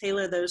really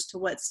tailor those to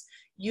what's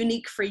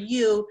unique for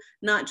you,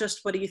 not just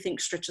what do you think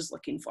Stritch is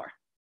looking for.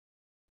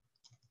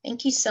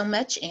 Thank you so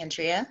much,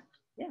 Andrea.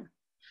 Yeah.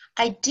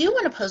 I do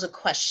want to pose a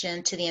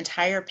question to the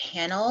entire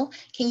panel.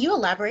 Can you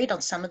elaborate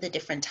on some of the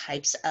different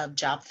types of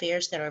job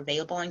fairs that are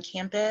available on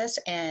campus,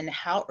 and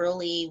how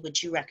early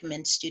would you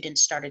recommend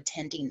students start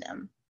attending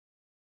them?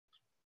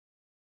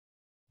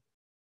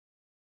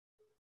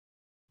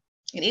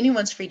 And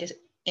anyone's free to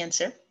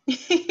answer.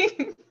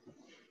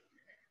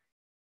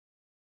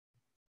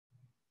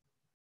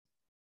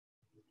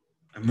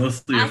 I'm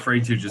mostly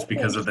afraid to just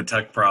because of the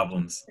tech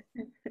problems.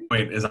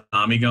 Wait, is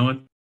Ami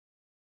going?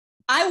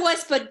 I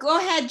was, but go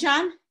ahead,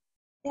 John.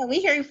 Yeah, we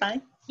hear you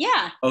fine.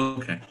 Yeah.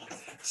 Okay.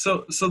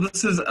 So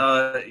this is,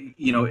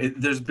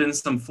 there's been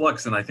some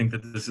flux, and I think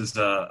that this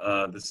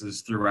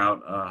is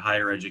throughout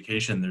higher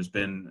education. There's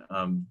been,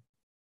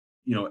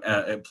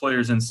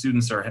 employers and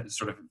students are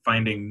sort of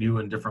finding new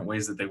and different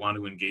ways that they want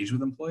to engage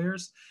with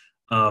employers.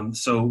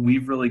 So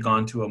we've really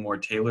gone to a more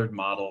tailored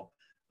model.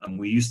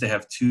 We used to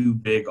have 2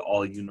 big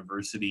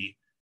all-university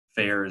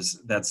fairs.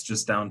 That's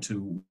just down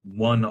to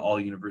 1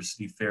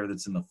 all-university fair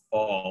that's in the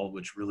fall,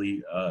 which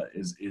really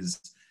is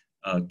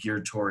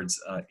geared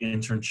towards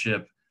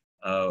internship,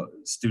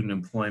 student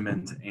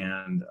employment,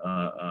 and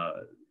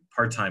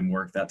part-time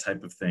work, that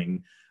type of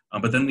thing.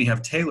 But then we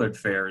have tailored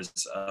fairs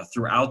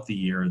throughout the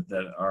year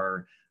that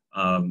are,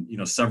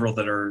 several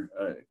that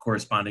are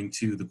corresponding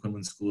to the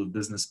Quinlan School of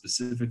Business,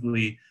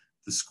 specifically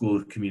the School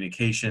of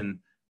Communication,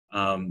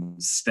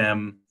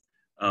 STEM.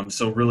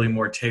 So really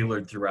more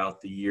tailored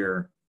throughout the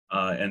year.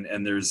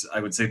 And there's,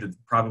 I would say that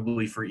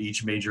probably for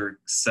each major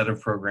set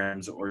of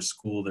programs or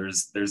school,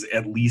 there's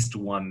at least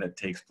one that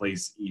takes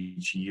place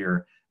each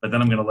year. But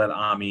then I'm going to let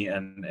Ami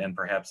and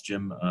perhaps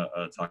Jim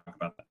talk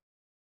about that.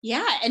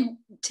 Yeah, and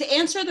to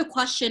answer the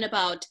question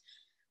about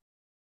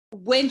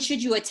when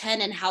should you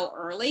attend and how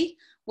early?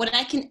 What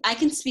I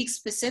can speak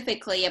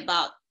specifically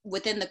about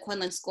within the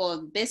Quinlan School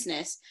of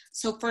Business.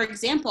 So for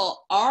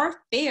example, our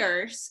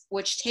fairs,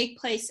 which take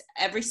place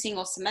every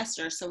single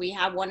semester, so we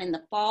have one in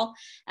the fall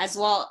as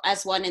well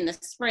as one in the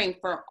spring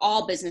for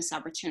all business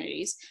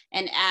opportunities.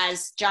 And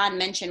as John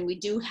mentioned, we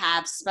do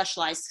have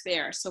specialized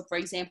fairs. So for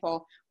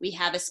example, we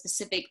have a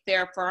specific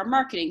fair for our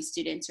marketing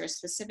students or a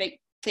specific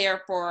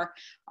fair for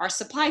our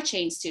supply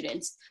chain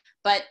students.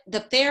 But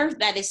the fair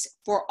that is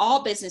for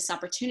all business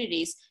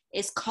opportunities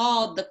is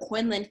called the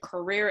Quinlan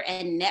Career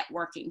and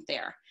Networking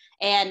Fair.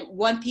 And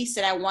one piece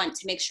that I want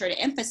to make sure to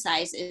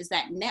emphasize is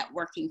that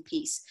networking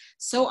piece.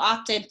 So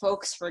often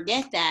folks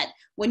forget that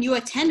when you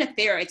attend a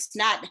fair, it's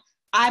not,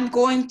 I'm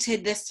going to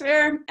this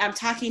fair, I'm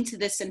talking to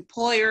this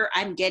employer,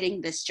 I'm getting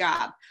this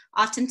job.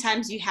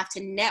 Oftentimes you have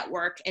to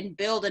network and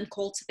build and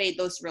cultivate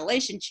those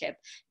relationships.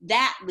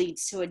 That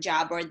leads to a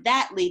job or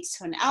that leads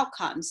to an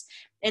outcomes.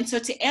 And so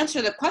to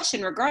answer the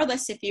question,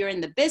 regardless if you're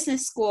in the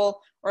business school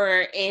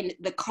or in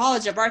the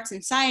College of Arts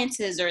and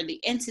Sciences or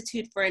the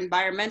Institute for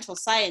Environmental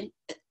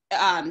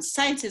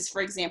Sciences,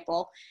 for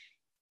example,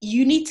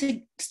 you need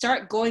to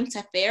start going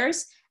to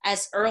fairs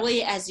as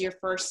early as your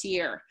first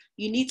year.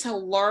 You need to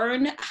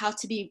learn how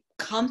to be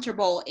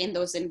comfortable in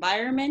those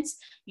environments.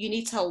 You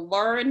need to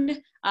learn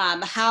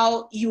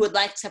how you would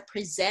like to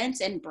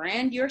present and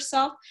brand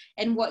yourself.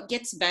 And what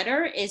gets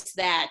better is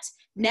that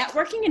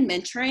networking and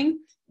mentoring,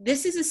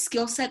 this is a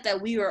skill set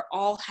that we are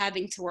all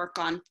having to work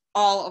on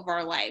all of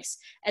our lives.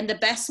 And the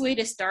best way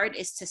to start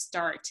is to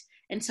start.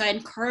 And so I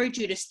encourage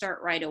you to start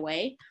right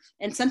away.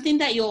 And something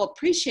that you'll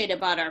appreciate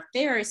about our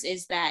fairs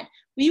is that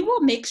we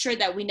will make sure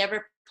that we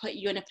never put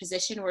you in a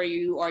position where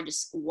you are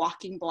just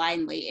walking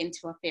blindly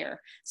into a fair.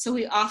 So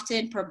we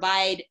often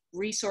provide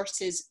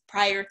resources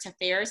prior to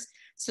fairs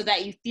so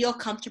that you feel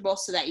comfortable,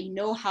 so that you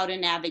know how to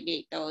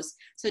navigate those.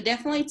 So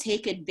definitely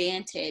take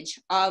advantage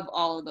of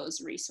all of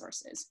those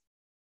resources.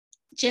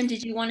 Jim,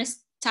 did you want to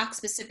talk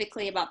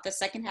specifically about the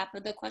second half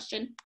of the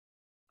question?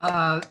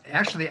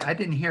 Actually, I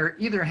didn't hear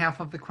either half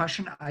of the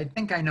question. I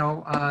think I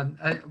know.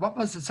 What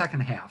was the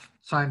second half?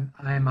 So I'm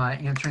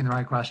answering the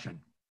right question.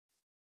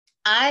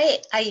 I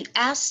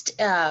asked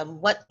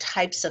what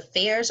types of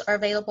fairs are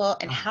available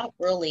and how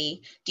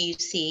early do you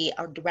see,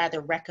 or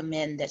rather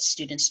recommend, that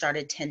students start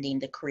attending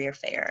the career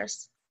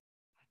fairs?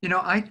 You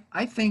know,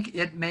 I think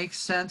it makes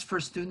sense for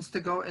students to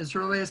go as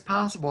early as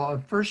possible. A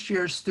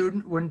first-year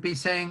student wouldn't be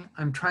saying,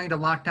 I'm trying to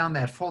lock down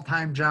that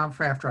full-time job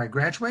for after I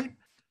graduate.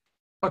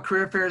 But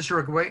career fairs are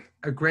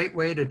a great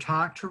way to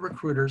talk to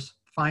recruiters,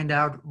 find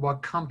out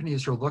what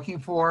companies are looking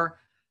for,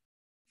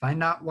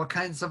 find out what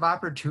kinds of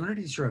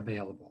opportunities are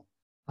available.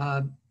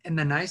 And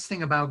the nice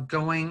thing about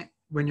going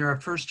when you're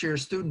a first-year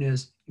student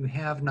is you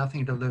have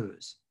nothing to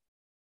lose.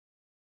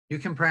 You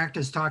can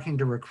practice talking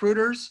to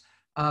recruiters.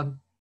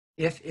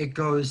 If it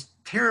goes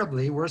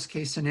terribly, worst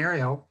case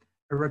scenario,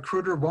 a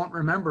recruiter won't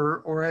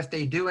remember, or if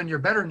they do and you're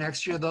better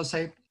next year, they'll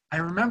say, I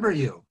remember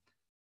you.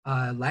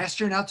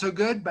 Last year, not so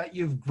good, but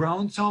you've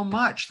grown so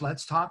much.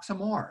 Let's talk some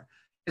more.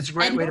 It's a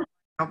great way to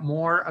find out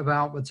more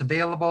about what's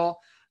available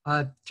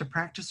to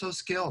practice those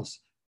skills.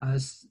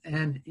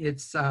 And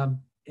it's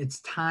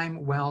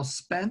time well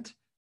spent.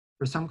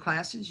 For some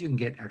classes, you can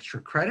get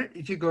extra credit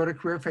if you go to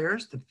career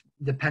fairs,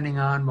 depending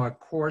on what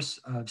course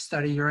of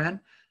study you're in.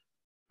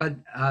 But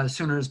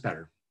sooner is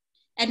better.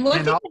 And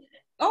one thing,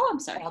 I'm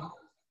sorry.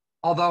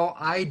 Although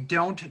I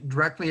don't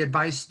directly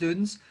advise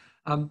students,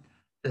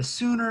 the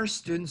sooner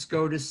students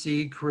go to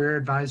see career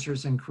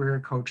advisors and career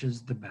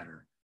coaches, the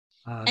better.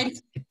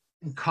 It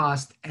doesn't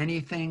cost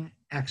anything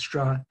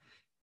extra.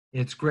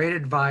 It's great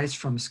advice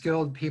from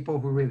skilled people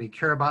who really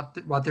care about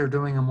what they're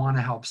doing and want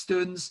to help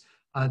students.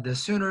 The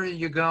sooner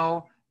you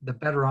go, the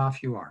better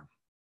off you are.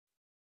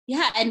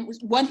 Yeah, and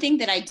one thing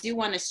that I do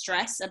want to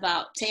stress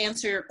about, to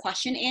answer your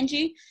question,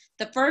 Angie,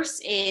 the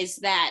first is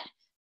that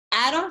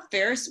at our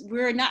fairs,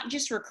 we're not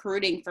just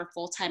recruiting for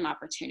full-time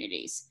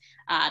opportunities.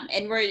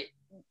 And we're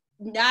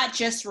not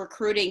just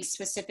recruiting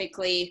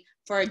specifically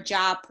for a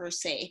job per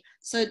se.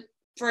 So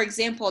for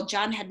example,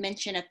 John had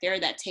mentioned a fair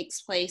that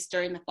takes place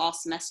during the fall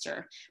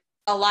semester.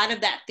 A lot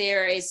of that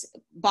fair is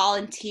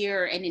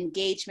volunteer and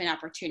engagement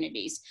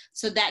opportunities.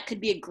 So that could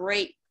be a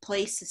great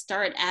place to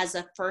start as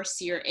a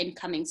first-year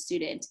incoming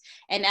student.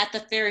 And at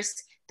the fairs,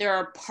 there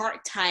are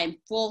part-time,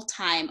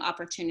 full-time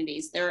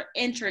opportunities. There are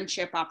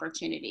internship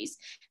opportunities.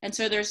 And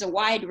so there's a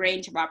wide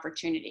range of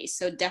opportunities.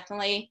 So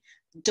definitely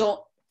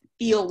don't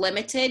feel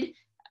limited.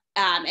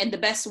 And the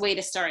best way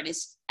to start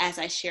is, as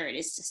I shared,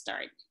 is to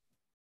start.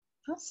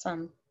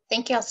 Awesome.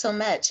 Thank you all so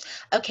much.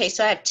 Okay,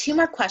 so I have two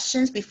more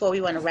questions before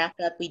we want to wrap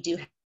up. We do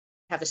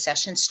have a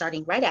session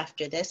starting right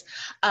after this.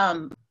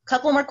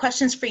 Couple more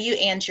questions for you,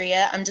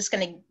 Andrea. I'm just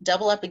going to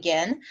double up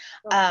again.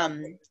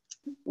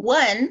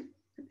 One,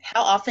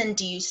 how often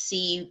do you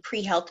see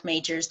pre-health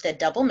majors that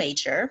double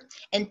major?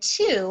 And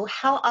two,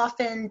 how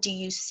often do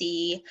you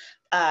see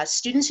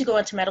students who go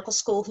into medical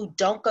school who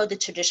don't go the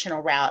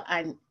traditional route?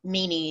 I'm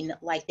meaning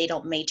like they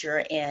don't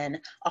major in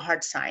a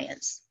hard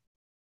science.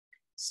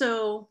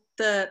 So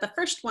the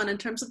first one, in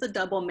terms of the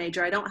double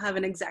major, I don't have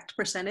an exact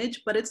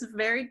percentage, but it's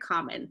very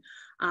common.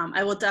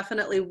 I will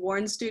definitely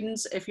warn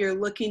students if you're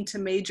looking to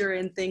major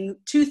in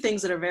two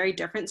things that are very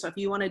different. So if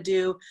you want to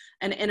do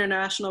an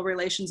international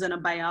relations and a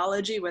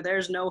biology where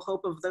there's no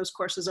hope of those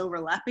courses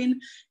overlapping,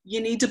 you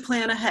need to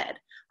plan ahead.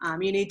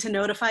 You need to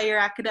notify your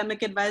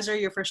academic advisor,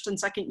 your first and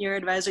second year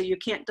advisor. You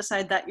can't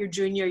decide that your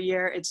junior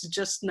year. It's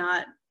just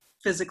not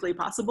physically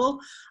possible.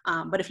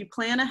 But if you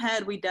plan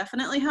ahead, we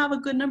definitely have a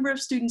good number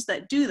of students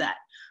that do that.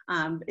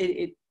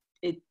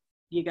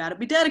 You got to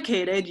be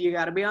dedicated. You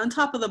got to be on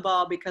top of the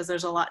ball because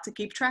there's a lot to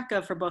keep track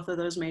of for both of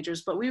those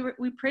majors. But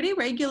we pretty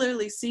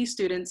regularly see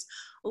students.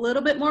 A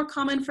little bit more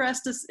common for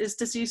us is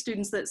to see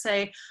students that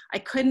say, I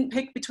couldn't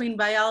pick between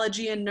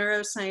biology and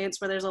neuroscience,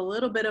 where there's a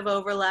little bit of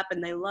overlap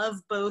and they love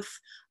both.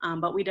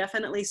 But we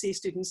definitely see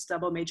students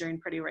double majoring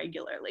pretty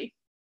regularly.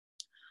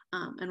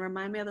 And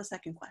remind me of the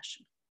second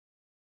question.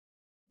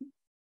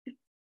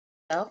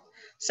 Oh,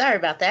 sorry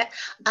about that.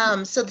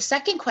 So the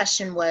second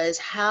question was,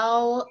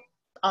 how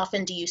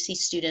often do you see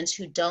students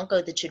who don't go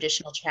the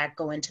traditional track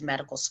go into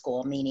medical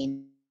school,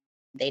 meaning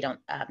they don't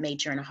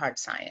major in a hard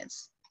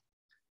science?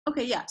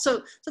 Okay, yeah,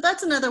 so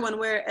that's another one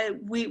where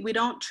we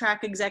don't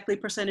track exactly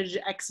percentage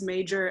X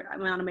major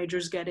amount of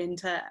majors get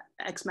into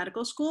X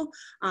medical school,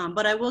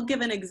 but I will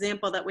give an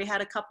example that we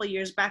had a couple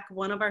years back.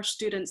 One of our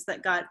students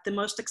that got the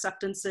most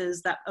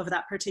acceptances of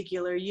that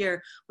particular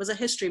year was a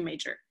history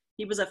major.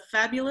 He was a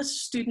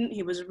fabulous student.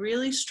 He was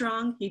really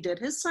strong. He did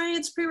his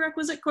science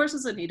prerequisite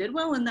courses and he did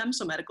well in them.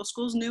 So medical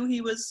schools knew he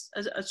was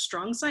a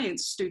strong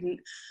science student,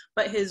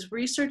 but his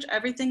research,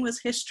 everything was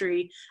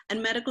history.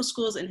 And medical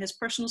schools, in his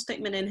personal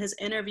statement, in his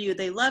interview,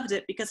 they loved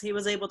it because he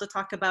was able to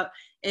talk about,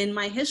 in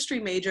my history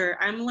major,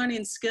 I'm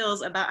learning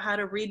skills about how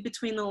to read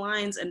between the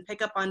lines and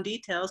pick up on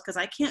details because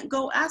I can't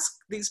go ask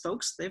these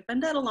folks. They've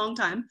been dead a long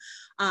time.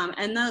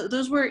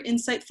 Those were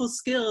insightful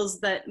skills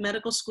that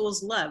medical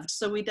schools loved.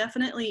 So we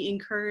definitely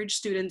encourage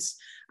students.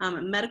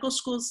 Medical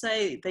schools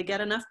say they get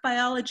enough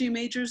biology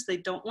majors. They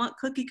don't want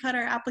cookie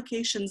cutter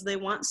applications. They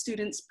want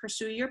students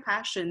pursue your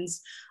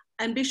passions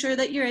and be sure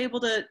that you're able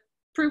to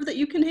prove that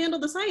you can handle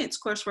the science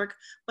coursework,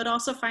 but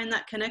also find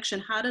that connection.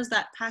 How does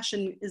that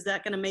passion, is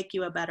that going to make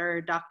you a better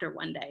doctor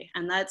one day?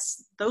 And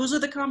those are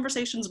the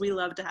conversations we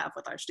love to have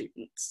with our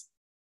students.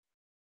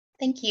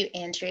 Thank you,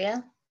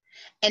 Andrea.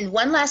 And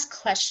one last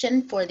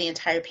question for the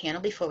entire panel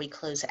before we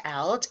close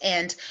out.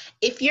 And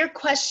if your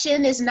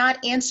question is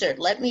not answered,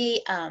 let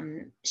me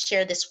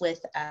share this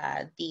with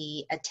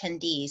the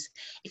attendees.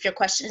 If your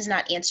question is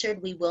not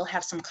answered, we will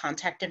have some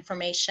contact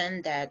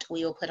information that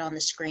we will put on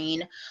the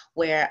screen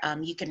where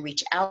you can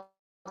reach out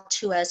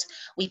to us.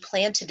 We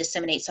plan to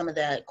disseminate some of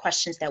the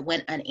questions that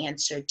went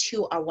unanswered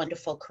to our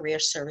wonderful career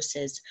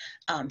services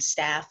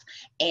staff,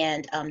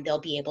 and they'll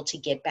be able to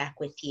get back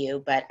with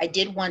you. But I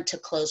did want to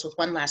close with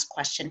one last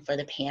question for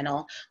the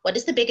panel. What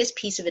is the biggest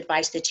piece of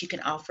advice that you can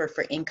offer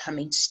for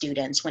incoming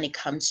students when it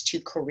comes to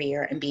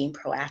career and being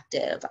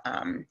proactive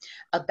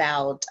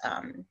about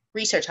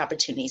research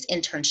opportunities,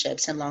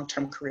 internships, and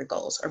long-term career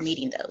goals, or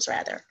meeting those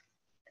rather?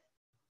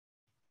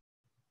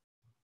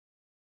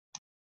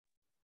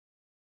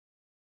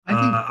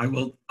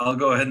 I'll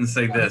go ahead and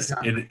say this.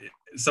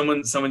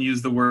 Someone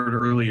used the word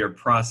earlier,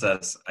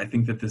 process. I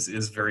think that this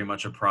is very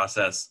much a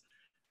process.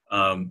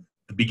 The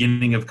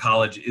beginning of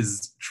college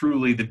is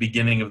truly the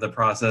beginning of the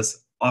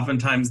process.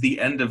 Oftentimes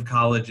the end of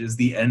college is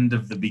the end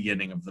of the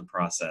beginning of the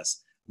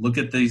process. Look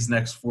at these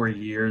next 4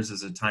 years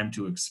as a time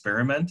to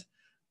experiment,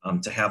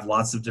 to have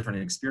lots of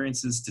different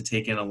experiences, to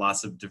take in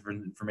lots of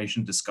different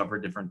information, discover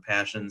different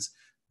passions.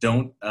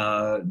 Don't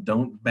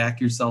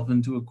back yourself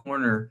into a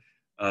corner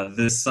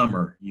this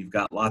summer. You've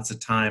got lots of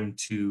time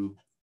to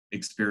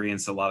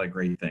experience a lot of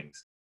great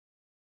things.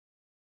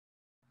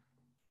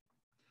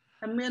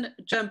 I'm going to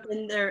jump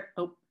in there.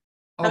 Go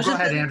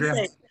ahead,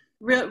 Andrea.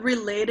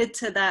 Related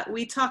to that,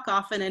 we talk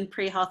often in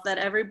pre-health that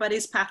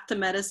everybody's path to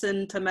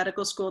medicine, to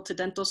medical school, to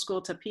dental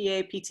school, to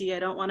PA, PT, I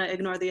don't want to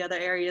ignore the other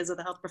areas of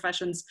the health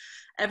professions.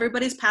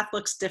 Everybody's path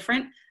looks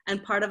different,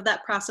 and part of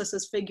that process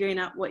is figuring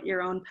out what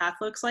your own path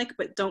looks like,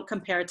 but don't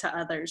compare to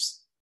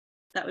others.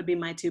 That would be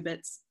my 2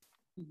 bits.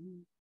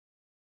 Mm-hmm.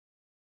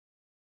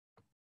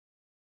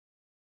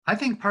 I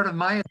think part of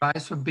my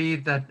advice would be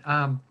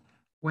that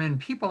when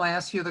people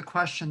ask you the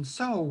question,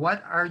 so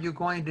what are you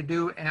going to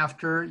do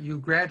after you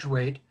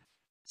graduate?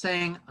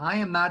 Saying, I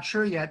am not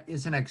sure yet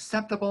is an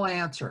acceptable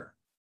answer.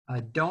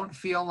 Don't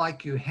feel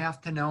like you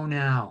have to know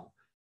now.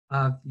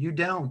 You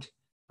don't.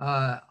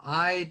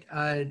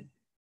 I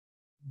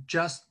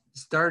just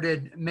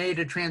made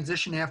a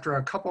transition after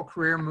a couple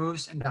career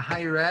moves into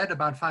higher ed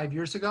about 5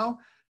 years ago.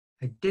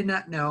 I did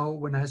not know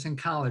when I was in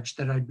college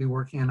that I'd be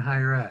working in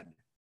higher ed.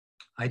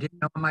 I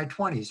didn't know in my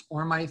 20s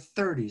or my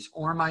 30s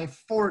or my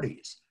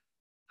 40s.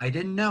 I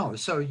didn't know.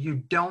 So you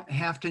don't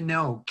have to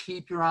know.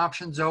 Keep your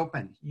options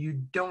open. You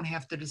don't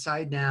have to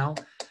decide now.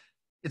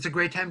 It's a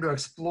great time to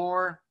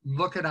explore,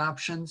 look at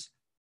options,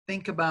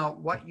 think about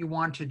what you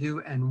want to do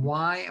and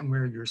why and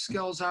where your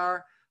skills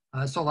are.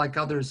 So like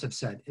others have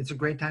said, it's a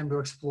great time to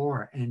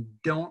explore, and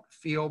don't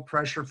feel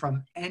pressure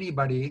from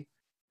anybody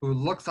who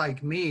looks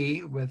like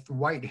me with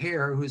white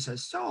hair who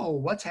says, so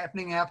what's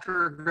happening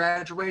after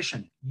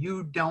graduation?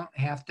 You don't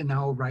have to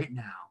know right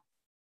now.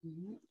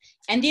 Mhm.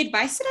 And the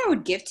advice that I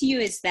would give to you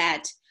is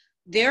that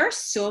there are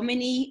so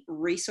many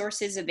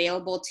resources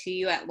available to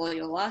you at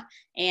Loyola.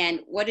 And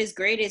what is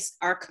great is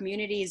our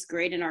community is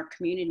great and our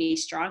community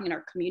is strong and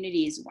our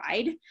community is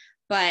wide.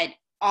 But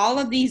all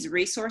of these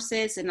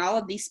resources and all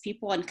of these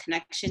people and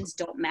connections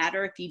don't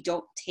matter if you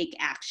don't take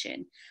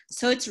action.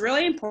 So it's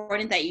really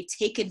important that you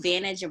take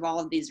advantage of all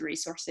of these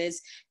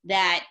resources,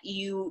 that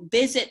you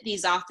visit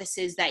these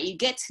offices, that you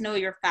get to know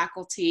your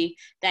faculty,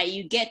 that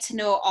you get to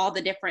know all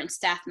the different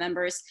staff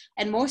members,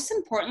 and most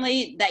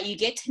importantly, that you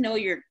get to know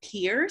your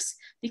peers,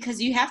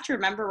 because you have to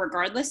remember,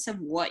 regardless of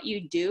what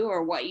you do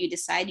or what you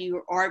decide,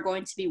 you are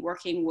going to be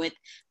working with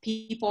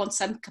people in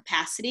some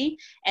capacity.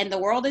 And the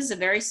world is a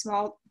very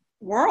small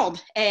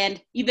world, and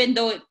even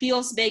though it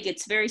feels big,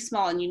 it's very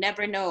small, and you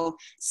never know,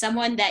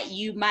 someone that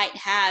you might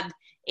have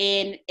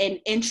in an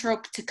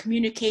intro to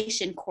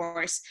communication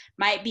course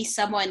might be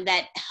someone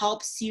that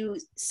helps you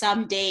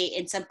someday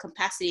in some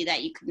capacity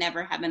that you could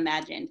never have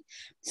imagined.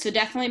 So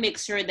definitely make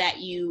sure that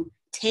you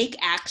take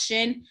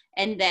action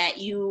and that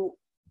you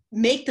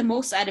make the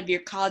most out of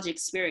your college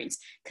experience,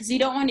 because you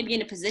don't want to be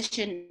in a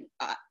position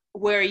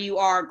where you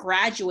are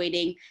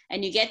graduating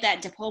and you get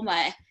that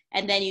diploma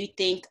and then you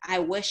think, I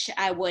wish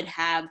I would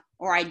have,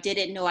 or I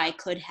didn't know I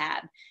could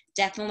have.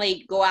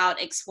 Definitely go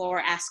out, explore,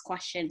 ask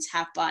questions,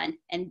 have fun,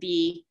 and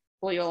be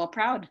Loyola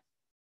proud.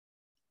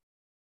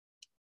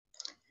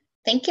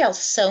 Thank you all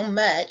so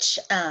much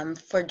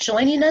for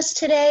joining us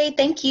today.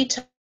 Thank you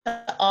to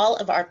all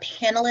of our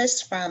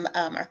panelists from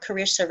our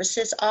Career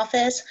Services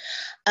Office.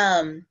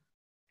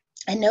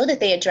 I know that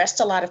they addressed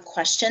a lot of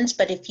questions,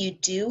 but if you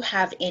do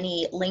have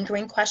any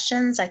lingering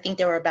questions, I think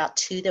there were about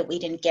 2 that we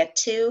didn't get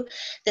to,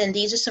 then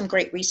these are some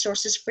great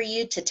resources for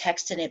you to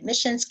text an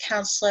admissions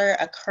counselor,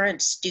 a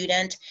current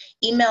student,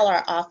 email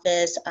our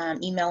office,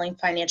 emailing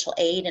financial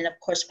aid, and of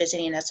course,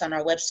 visiting us on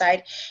our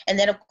website. And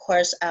then of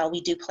course, we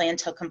do plan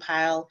to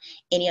compile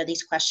any of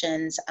these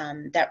questions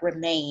that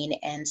remain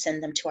and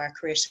send them to our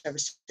Career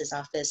Services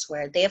Office,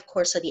 where they of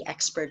course are the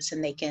experts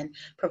and they can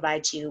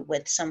provide you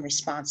with some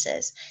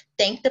responses.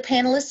 Thank the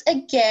panelists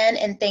again,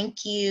 and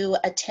thank you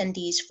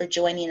attendees for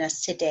joining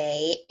us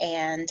today,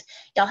 and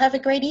y'all have a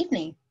great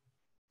evening.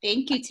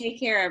 Thank you. Take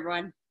care,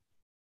 everyone.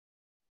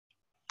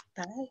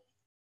 Bye.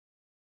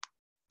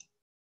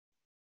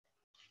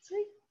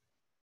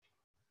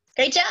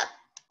 Great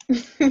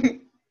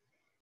job.